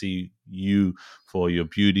 I Yes. see you for your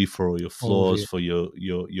beauty, for your All of flaws, you. for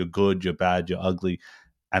your good, your bad, your ugly,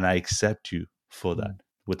 and I accept you for that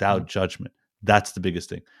without judgment. That's the biggest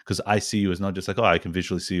thing, because "I see you" is not just like, "Oh, I can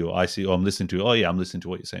visually see you." I see, "Oh, I'm listening to you." "Oh, yeah, I'm listening to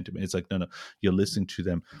what you're saying to me." It's like, no, you're listening to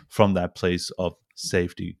them from that place of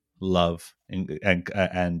safety, love, and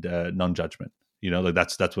non-judgment. Like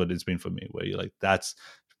that's what it's been for me, where you're like, that's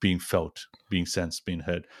being felt, being sensed, being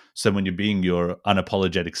heard. So when you're being your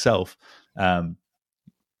unapologetic self,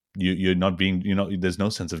 you're not being, there's no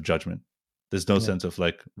sense of judgment, there's no sense of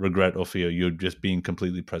like regret or fear. You're just being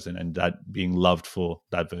completely present and that being loved for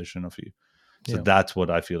that version of you. So that's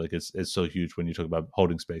what I feel like is so huge when you talk about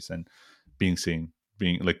holding space and being seen,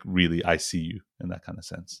 being like, really, I see you in that kind of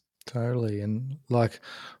sense. Totally. And like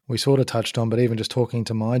we sort of touched on, but even just talking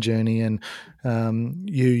to my journey and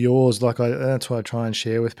yours, that's what I try and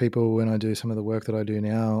share with people when I do some of the work that I do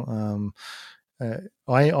now.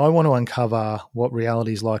 I want to uncover what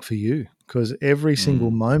reality is like for you, because every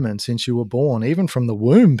single moment since you were born, even from the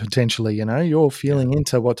womb, potentially, you're feeling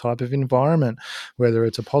into what type of environment, whether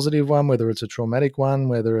it's a positive one, whether it's a traumatic one,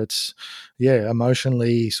 whether it's,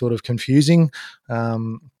 emotionally sort of confusing.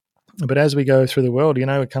 But as we go through the world,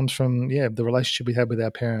 it comes from, the relationship we had with our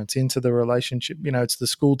parents into the relationship, it's the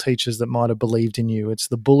school teachers that might have believed in you. It's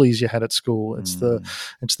the bullies you had at school. It's the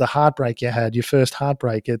heartbreak you had, your first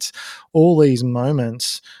heartbreak. It's all these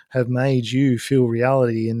moments have made you feel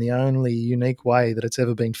reality in the only unique way that it's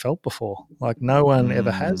ever been felt before. Like no one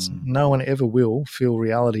ever has, no one ever will feel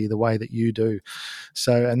reality the way that you do.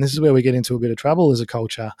 So, and this is where we get into a bit of trouble as a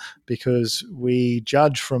culture, because we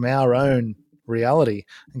judge from our own reality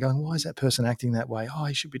and going, why is that person acting that way? Oh,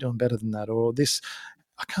 he should be doing better than that. Or this,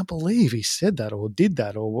 I can't believe he said that or did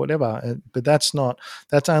that or whatever. But that's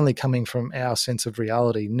only coming from our sense of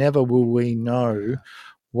reality. Never will we know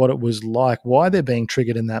what it was like, why they're being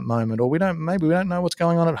triggered in that moment, or maybe we don't know what's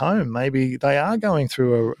going on at home. Maybe they are going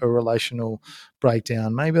through a relational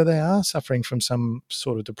breakdown. Maybe they are suffering from some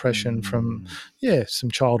sort of depression from,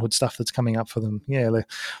 some childhood stuff that's coming up for them. Yeah. There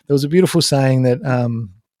was a beautiful saying that,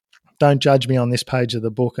 don't judge me on this page of the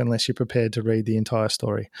book unless you're prepared to read the entire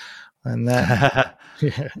story. And that,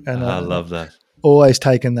 I love that. Always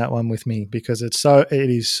taken that one with me, because it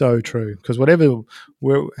is so true. Because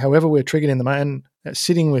however we're triggered in the moment,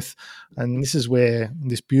 sitting with, and this is where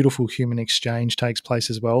this beautiful human exchange takes place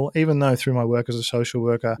as well. Even though through my work as a social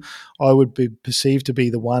worker, I would be perceived to be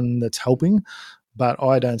the one that's helping, but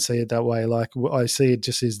I don't see it that way. Like I see it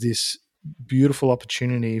just as this beautiful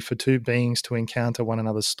opportunity for two beings to encounter one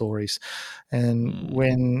another's stories. And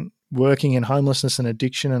when working in homelessness and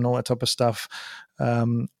addiction and all that type of stuff,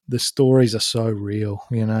 the stories are so real.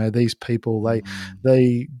 These people,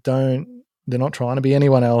 they're not trying to be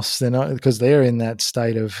anyone else. They're not, because they're in that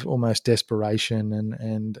state of almost desperation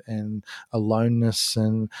and aloneness,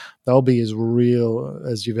 and they'll be as real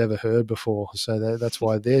as you've ever heard before. So that's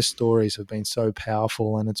why their stories have been so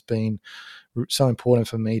powerful, and it's been so important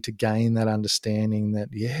for me to gain that understanding that,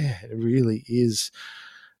 it really is.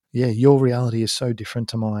 Your reality is so different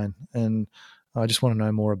to mine. And I just want to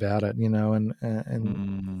know more about it,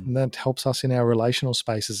 and that helps us in our relational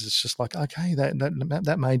spaces. It's just like, okay,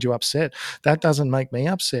 that made you upset. That doesn't make me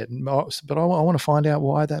upset, but I want to find out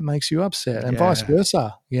why that makes you upset, and vice Yeah.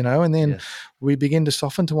 versa, and then Yes. we begin to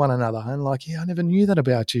soften to one another, and like, yeah, I never knew that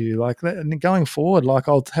about you. Like, and going forward, like,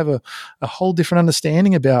 I'll have a whole different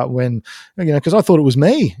understanding about when, because I thought it was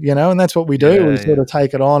me, and that's what we do. We Yeah. sort Yeah. of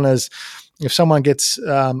take it on as, if someone gets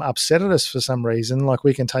upset at us for some reason, like,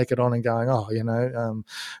 we can take it on and going, oh,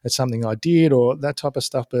 it's something I did, or that type of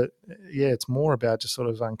stuff. But yeah, it's more about just sort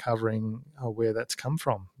of uncovering where that's come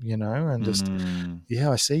from, and just, Mm. yeah,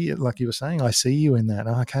 I see it. Like you were saying, I see you in that.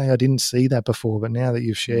 Okay, I didn't see that before, but now that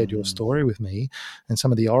you've shared your Mm. story with me and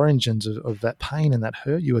some of the origins of that pain and that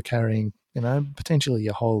hurt you were carrying, potentially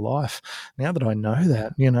your whole life. Now that I know Yeah.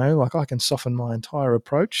 that, like, I can soften my entire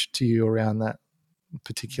approach to you around that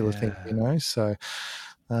particular thing, Yeah. So,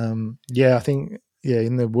 yeah, I think, yeah,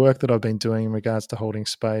 in the work that I've been doing in regards to holding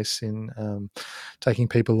space, in taking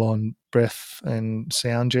people on breath and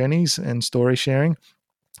sound journeys and story sharing,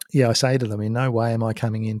 yeah, I say to them, in no way am I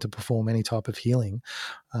coming in to perform any type of healing.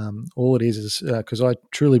 All it is because I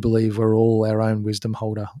truly believe we're all our own wisdom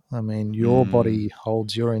holder. I mean, your Mm. body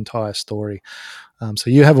holds your entire story. So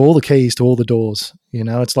you have all the keys to all the doors.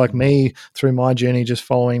 It's like Mm. me through my journey, just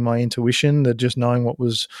following my intuition, that just knowing what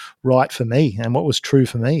was right for me and what was true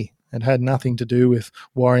for me. It had nothing to do with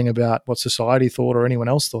worrying about what society thought or anyone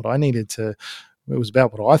else thought. It was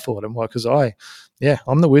about what I thought, and because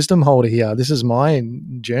I'm the wisdom holder here. This is my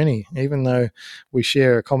journey. Even though we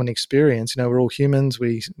share a common experience, we're all humans.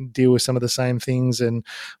 We deal with some of the same things, and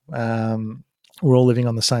we're all living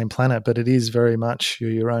on the same planet, but it is very much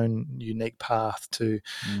your own unique path to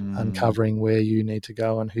Mm. uncovering where you need to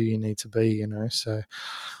go and who you need to be, So,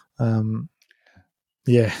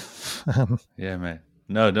 yeah. Yeah, man.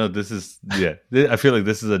 No, no, this is I feel like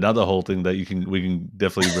this is another whole thing that we can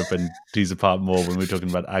definitely rip and tease apart more when we're talking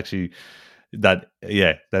about actually that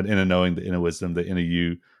inner knowing, the inner wisdom, the inner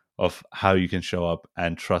you of how you can show up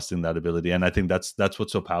and trust in that ability. And I think that's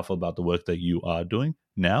what's so powerful about the work that you are doing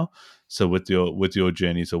now. So with your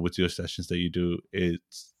journeys or with your sessions that you do,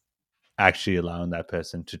 it's actually allowing that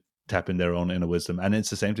person to tap in their own inner wisdom. And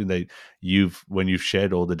it's the same thing that when you've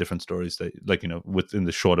shared all the different stories that, like, within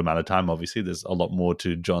the short amount of time, obviously there's a lot more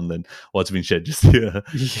to John than what's been shared just here.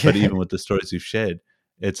 But Yeah. even with the stories you've shared,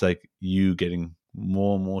 it's like you getting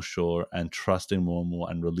more and more sure and trusting more and more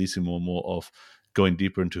and releasing more and more of going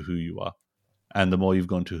deeper into who you are. And the more you've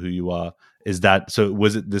gone to who you are, is that so?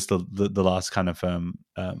 Was it this the last kind of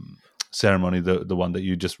ceremony, the one that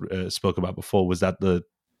you just spoke about before? Was that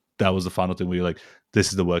was the final thing where you're like, this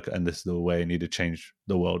is the work and this is the way I need to change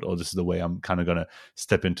the world, or this is the way I'm kind of going to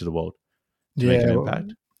step into the world to make Yeah. an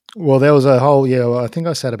impact? Well, there was a whole, well, I think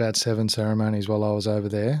I sat about 7 ceremonies while I was over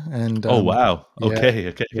there. And Oh, wow. yeah, Okay. Okay.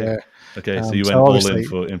 Okay. yeah. Okay. So you So went all in obviously,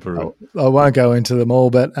 for in I, Peru. I won't go into them all,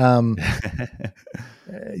 but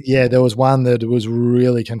yeah, there was one that was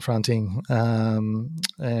really confronting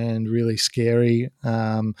and really scary,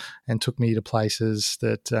 and took me to places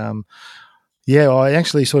that, yeah, I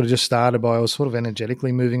actually sort of just started by, I was sort of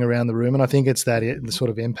energetically moving around the room. And I think it's the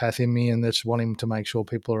sort of empath in me, and that's wanting to make sure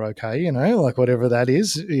people are okay, like whatever that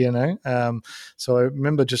is, So I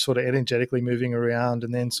remember just sort of energetically moving around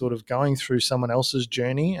and then sort of going through someone else's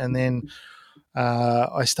journey. And then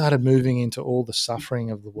I started moving into all the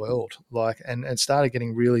suffering of the world, like, and started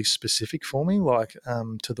getting really specific for me, like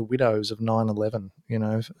to the widows of 9/11,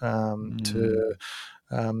 Mm. to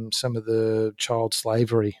some of the child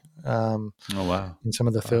slavery Oh, wow. in some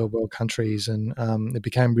of the Wow. third world countries, and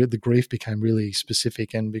the grief became really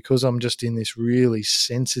specific. And because I'm just in this really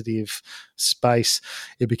sensitive space,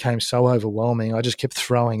 it became so overwhelming. I just kept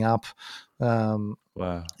throwing up. Um,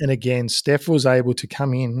 Wow. and again, Steph was able to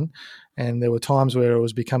come in, and there were times where it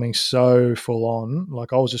was becoming so full on,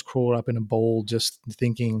 like I was just crawled up in a ball, just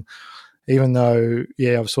thinking, even though,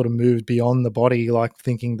 I've sort of moved beyond the body, like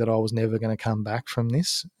thinking that I was never going to come back from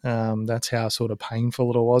this. That's how sort of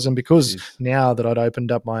painful it was. And because Jeez. now that I'd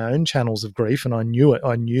opened up my own channels of grief and I knew it,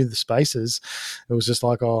 I knew the spaces, it was just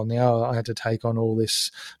like, oh, now I had to take on all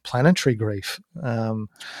this planetary grief.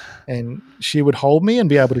 And she would hold me and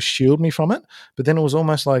be able to shield me from it. But then it was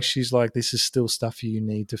almost like she's like, this is still stuff you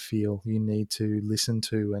need to feel, you need to listen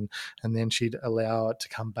to. And then she'd allow it to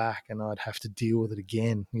come back, and I'd have to deal with it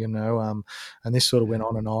again, and this sort of went Yeah.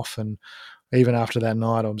 on and off. And even after that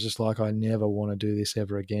night, I was just like, I never want to do this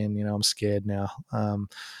ever again. I'm scared now.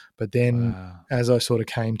 But then Wow. as I sort of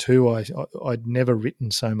came to, I'd never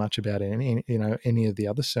written so much about any of the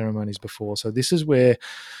other ceremonies before. So this is where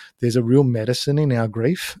there's a real medicine in our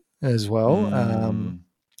grief as well. Mm.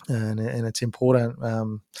 and it's important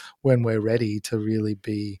when we're ready to really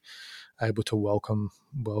be able to welcome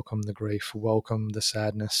the grief, welcome the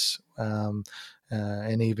sadness,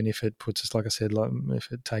 and even if it puts us, like I said, like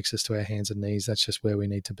if it takes us to our hands and knees, that's just where we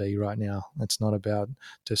need to be right now. It's not about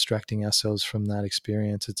distracting ourselves from that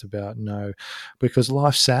experience. It's about because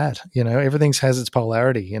life's sad. Everything has its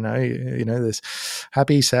polarity. There's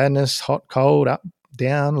happy, sadness, hot, cold, up,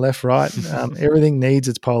 down, left, right. Everything needs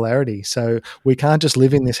its polarity. So we can't just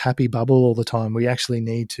live in this happy bubble all the time. We actually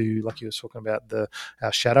need to, like you were talking about,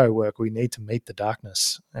 our shadow work. We need to meet the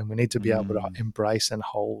darkness, and we need to be able to embrace and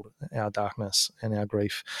hold our darkness and our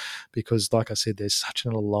grief, because, like I said, there's such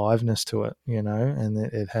an aliveness to it, and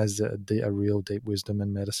it has a real deep wisdom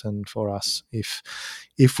and medicine for us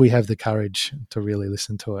if we have the courage to really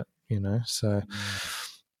listen to it. So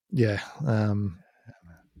yeah.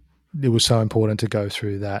 It was so important to go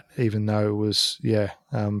through that, even though it was,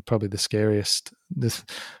 probably the scariest, the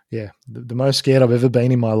most scared I've ever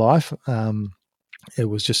been in my life. It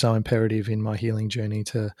was just so imperative in my healing journey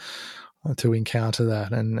to encounter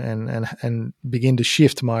that and begin to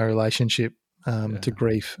shift my relationship to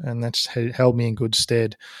grief, and that's held me in good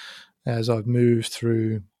stead as I've moved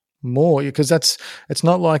through more, because it's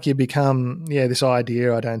not like you become this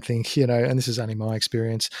idea, I don't think, and this is only my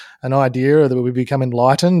experience, an idea that we become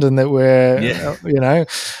enlightened and that we're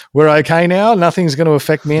okay now, nothing's going to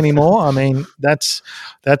affect me anymore. I mean, that's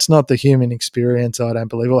not the human experience, I don't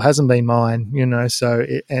believe. Well, it hasn't been mine, so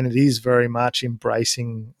it is very much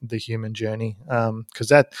embracing the human journey, because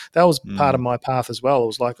that was part of my path as well. It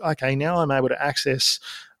was like, okay, now I'm able to access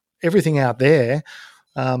everything out there.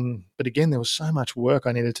 But again, there was so much work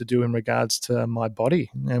I needed to do in regards to my body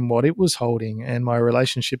and what it was holding and my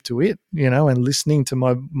relationship to it, and listening to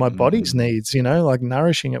my body's needs, like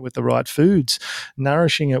nourishing it with the right foods,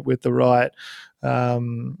 nourishing it with the right,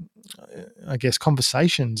 I guess,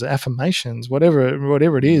 conversations, affirmations,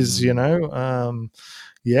 whatever it is,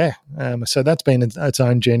 so that's been its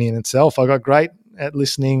own journey in itself. I got great at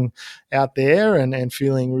listening out there and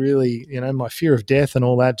feeling really, my fear of death and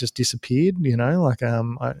all that just disappeared,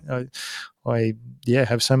 I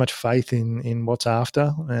have so much faith in what's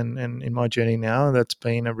after and in my journey now. That's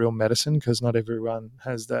been a real medicine, because not everyone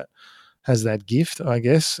has that gift, I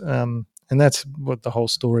guess. And that's what the whole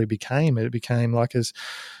story became. It became like it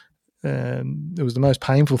was the most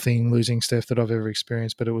painful thing, losing Steph, that I've ever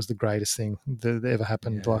experienced, but it was the greatest thing that ever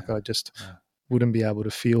happened. I just wouldn't be able to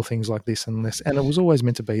feel things like this unless, and it was always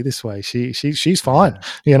meant to be this way. She's fine,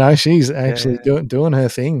 she's actually doing her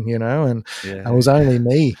thing, and it was only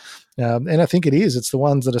me. And I think it's the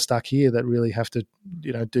ones that are stuck here that really have to,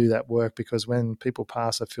 do that work, because when people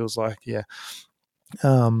pass, it feels like,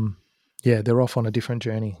 they're off on a different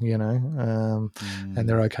journey, and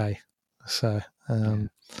they're okay. So,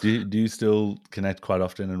 do you still connect quite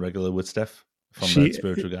often and regular with Steph from that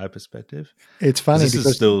spiritual guy perspective? It's funny because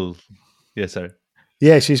is still, sorry.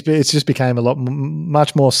 Yeah, it's just became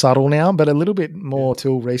much more subtle now, but a little bit more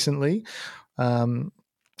till recently,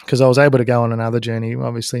 because I was able to go on another journey.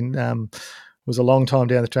 Obviously, it was a long time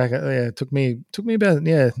down the track. It took me about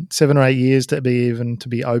 7 or 8 years to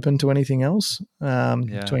be open to anything else,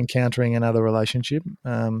 to encountering another relationship.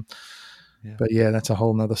 But that's a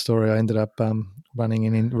whole nother story. I ended up running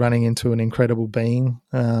into an incredible being,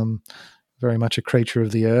 very much a creature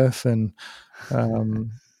of the earth, and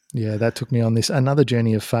that took me on another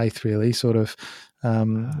journey of faith, really. Sort of,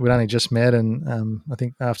 we'd only just met, and I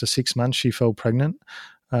think after 6 months she fell pregnant,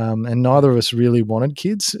 and neither of us really wanted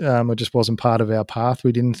kids. It just wasn't part of our path,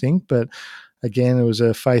 we didn't think. But again, it was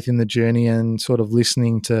a faith in the journey and sort of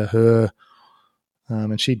listening to her.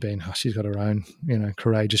 And she's got her own,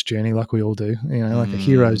 courageous journey, like we all do, like a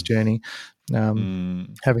hero's journey,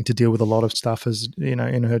 having to deal with a lot of stuff as,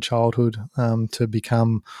 in her childhood, to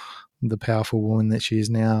become the powerful woman that she is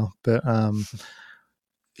now. But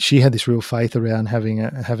she had this real faith around having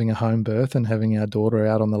a home birth and having our daughter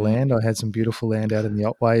out on the land. I had some beautiful land out in the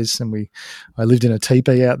Otways, and I lived in a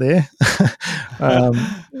teepee out there.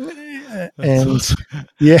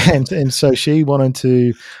 And so she wanted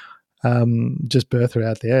to just birth her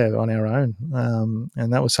out there on our own.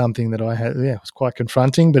 And that was something that I had, it was quite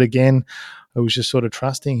confronting, but again, I was just sort of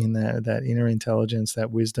trusting in that inner intelligence, that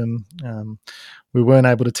wisdom. We weren't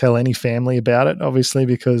able to tell any family about it, obviously,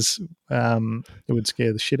 because it would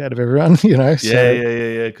scare the shit out of everyone,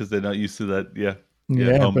 because they're not used to that.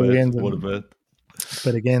 Home birth, water birth.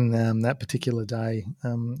 But again, that particular day,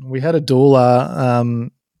 we had a doula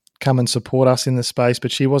come and support us in the space,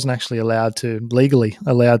 but she wasn't actually legally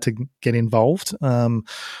allowed to get involved.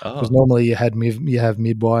 Because normally you have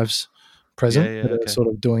midwives present that are sort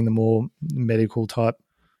of doing the more medical type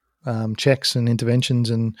checks and interventions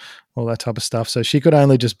and all that type of stuff. So she's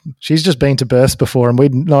just been to births before, and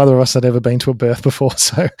neither of us had ever been to a birth before.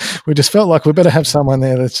 So we just felt like we better have someone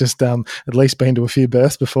there that's just at least been to a few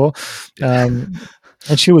births before.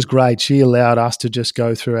 And she was great. She allowed us to just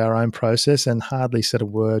go through our own process and hardly said a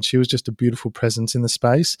word. She was just a beautiful presence in the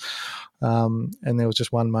space. And there was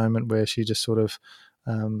just one moment where she just sort of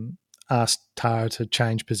asked Tara to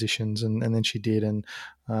change positions, and then she did. And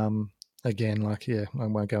again, I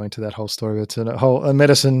won't go into that whole story. It's a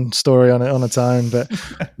medicine story on its own. But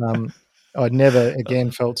I'd never again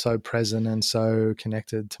felt so present and so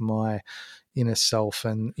connected to my inner self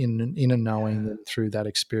and inner knowing through that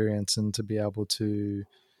experience, and to be able to,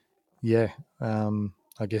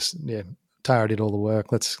 I guess, Tara did all the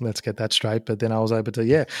work. Let's get that straight. But then I was able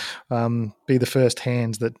to, be the first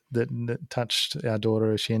hands that touched our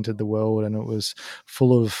daughter as she entered the world, and it was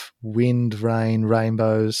full of wind, rain,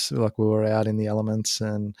 rainbows, like we were out in the elements,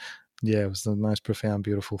 and it was the most profound,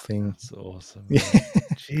 beautiful thing. That's awesome. Man.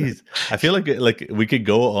 Jeez, I feel like we could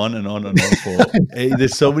go on and on and on for.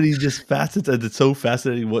 There's so many just facets, and it's so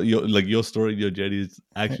fascinating what your story, your journey has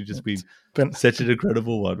actually just been such an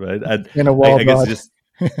incredible one, right? And in a wild I guess ride. just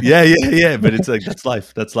yeah. But it's like that's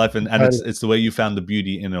life, and it's the way you found the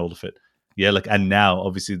beauty in all of it. Yeah, like, and now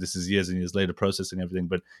obviously this is years and years later processing everything,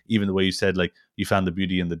 but even the way you said, like, you found the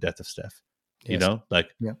beauty in the death of Steph. You know, like,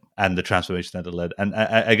 and the transformation that it led. And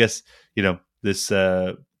I guess, this,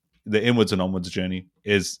 the inwards and onwards journey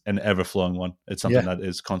is an ever flowing one. It's something that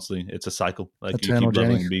is constantly, it's a cycle. Like, eternal you keep journey.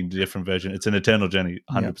 leveling, being a different version. It's an eternal journey,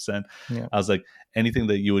 100%. Yeah. I was like, anything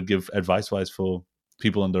that you would give advice wise for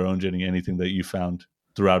people on their own journey, anything that you found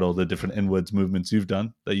throughout all the different inwards movements you've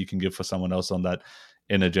done that you can give for someone else on that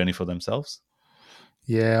inner journey for themselves?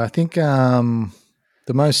 Yeah, I think,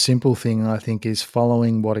 the most simple thing, I think, is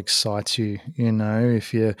following what excites you.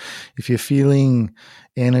 If you're feeling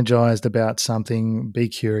energized about something, be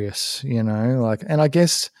curious. And I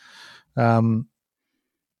guess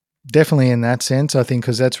definitely in that sense, I think,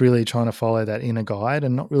 because that's really trying to follow that inner guide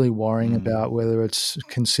and not really worrying about whether it's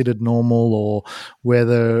considered normal or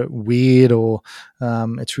whether weird, or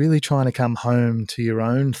it's really trying to come home to your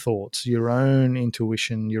own thoughts, your own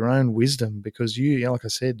intuition, your own wisdom, because like I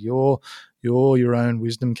said, you're your own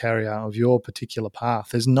wisdom carrier of your particular path.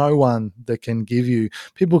 There's no one that can give you.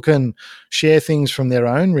 People can share things from their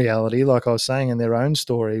own reality, like I was saying, in their own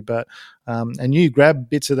story, but and you grab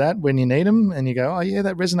bits of that when you need them, and you go, oh yeah,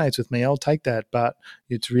 that resonates with me, I'll take that. But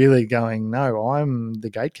it's really going, no, I'm the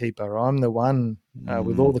gatekeeper. I'm the one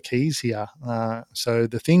with all the keys here. So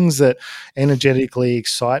the things that energetically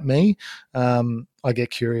excite me, I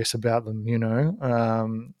get curious about them,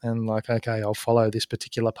 and like, okay, I'll follow this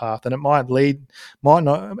particular path, and it might lead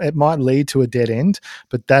to a dead end,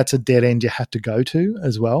 but that's a dead end you have to go to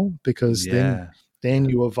as well, because then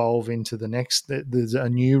you evolve into the next. There's a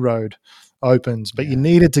new road opens, but you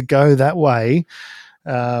needed to go that way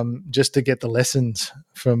just to get the lessons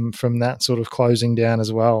from that sort of closing down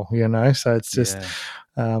as well. So it's just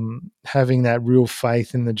having that real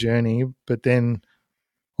faith in the journey, but then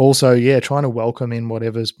also, trying to welcome in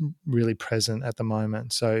whatever's really present at the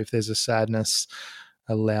moment. So if there's a sadness,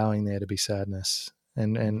 allowing there to be sadness,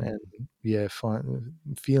 and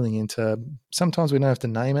feeling into. Sometimes we don't have to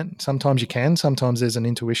name it. Sometimes you can. Sometimes there's an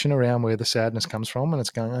intuition around where the sadness comes from, and it's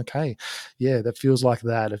going, okay, that feels like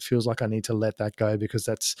that. It feels like I need to let that go because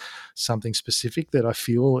that's something specific that I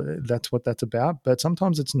feel that's what that's about. But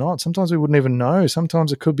sometimes it's not. Sometimes we wouldn't even know.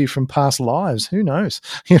 Sometimes it could be from past lives. Who knows?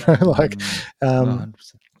 100%.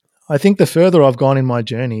 I think the further I've gone in my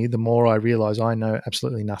journey, the more I realize I know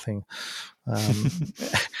absolutely nothing.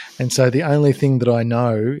 And so the only thing that I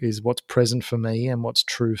know is what's present for me and what's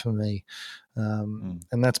true for me.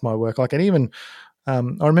 And that's my work. Like, and even I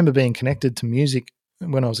remember being connected to music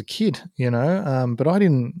when I was a kid, but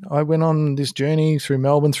I went on this journey through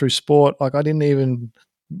Melbourne, through sport. Like, I didn't even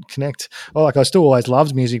connect. I still always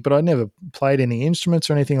loved music, but I never played any instruments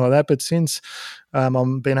or anything like that. But since I've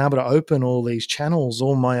been able to open all these channels,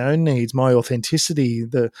 all my own needs, my authenticity,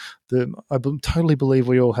 I totally believe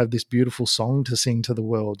we all have this beautiful song to sing to the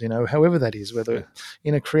world, however that is, whether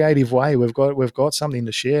in a creative way, we've got something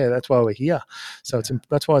to share. That's why we're here. So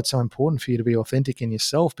that's why it's so important for you to be authentic in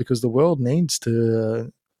yourself, because the world needs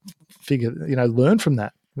to learn from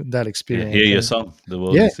that experience. Hear your song. The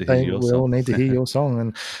world needs to hear your song. We all need to hear your song.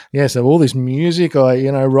 And so all this music,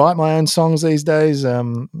 I write my own songs these days.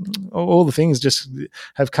 All the things just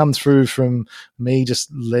have come through from me just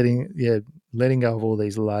letting go of all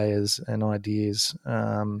these layers and ideas,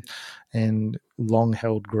 and long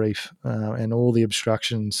held grief and all the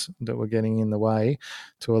obstructions that were getting in the way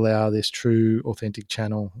to allow this true authentic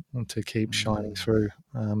channel to keep shining through.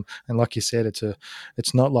 And like you said,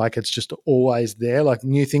 it's not like it's just always there. Like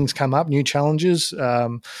new things come up, new challenges.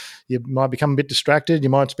 You might become a bit distracted. You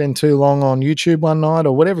might spend too long on YouTube one night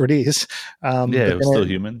or whatever it is. But we're still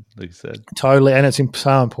human, like you said. Totally. And it's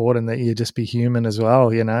so important that you just be human as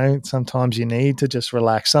well. Sometimes you need to just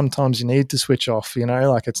relax. Sometimes you need to switch off,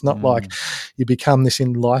 like it's not like you become this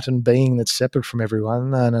enlightened being that's separate from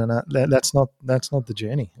everyone. No. That's not the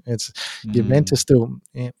journey. It's you're meant to still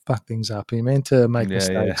fuck things up. You're meant to make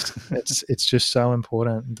mistakes. It's just so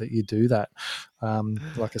important that you do that.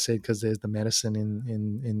 Like I said, because there's the medicine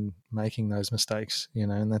in making those mistakes,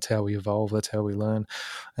 and that's how we evolve. That's how we learn.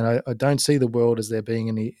 And I don't see the world as there being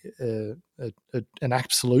any an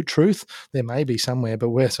absolute truth. There may be somewhere, but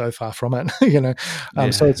we're so far from it,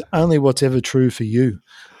 So it's only what's ever true for you.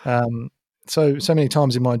 So many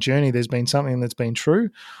times in my journey, there's been something that's been true,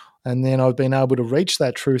 and then I've been able to reach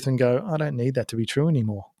that truth and go, I don't need that to be true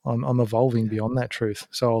anymore. I'm evolving beyond that truth,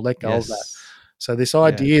 so I'll let go of that. So this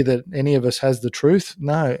idea that any of us has the truth,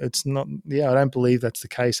 no, it's not. I don't believe that's the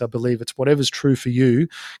case. I believe it's whatever's true for you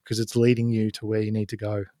because it's leading you to where you need to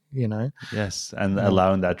go, Yes, and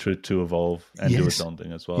allowing that truth to evolve and do its own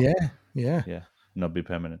thing as well. Yeah. Not be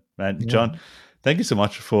permanent. Man, John, thank you so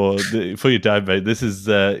much for your time, mate. This is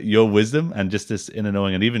your wisdom and just this inner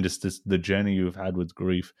knowing, and even just the journey you've had with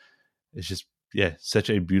grief. It's just such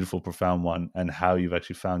a beautiful, profound one, and how you've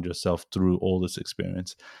actually found yourself through all this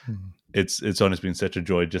experience. It's honestly been such a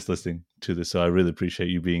joy just listening to this. So I really appreciate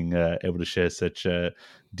you being able to share such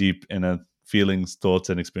deep inner feelings, thoughts,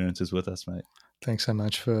 and experiences with us, mate. Thanks so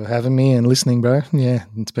much for having me and listening, bro. Yeah,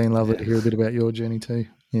 it's been lovely to hear a bit about your journey too.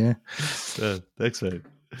 Yeah. Thanks, mate.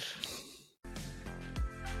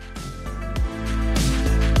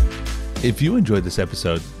 If you enjoyed this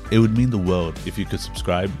episode, it would mean the world if you could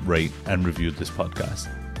subscribe, rate, and review this podcast.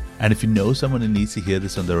 And if you know someone who needs to hear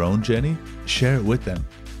this on their own journey, share it with them.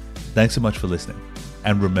 Thanks so much for listening.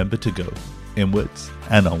 And remember to go inwards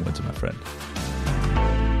and onwards, my friend.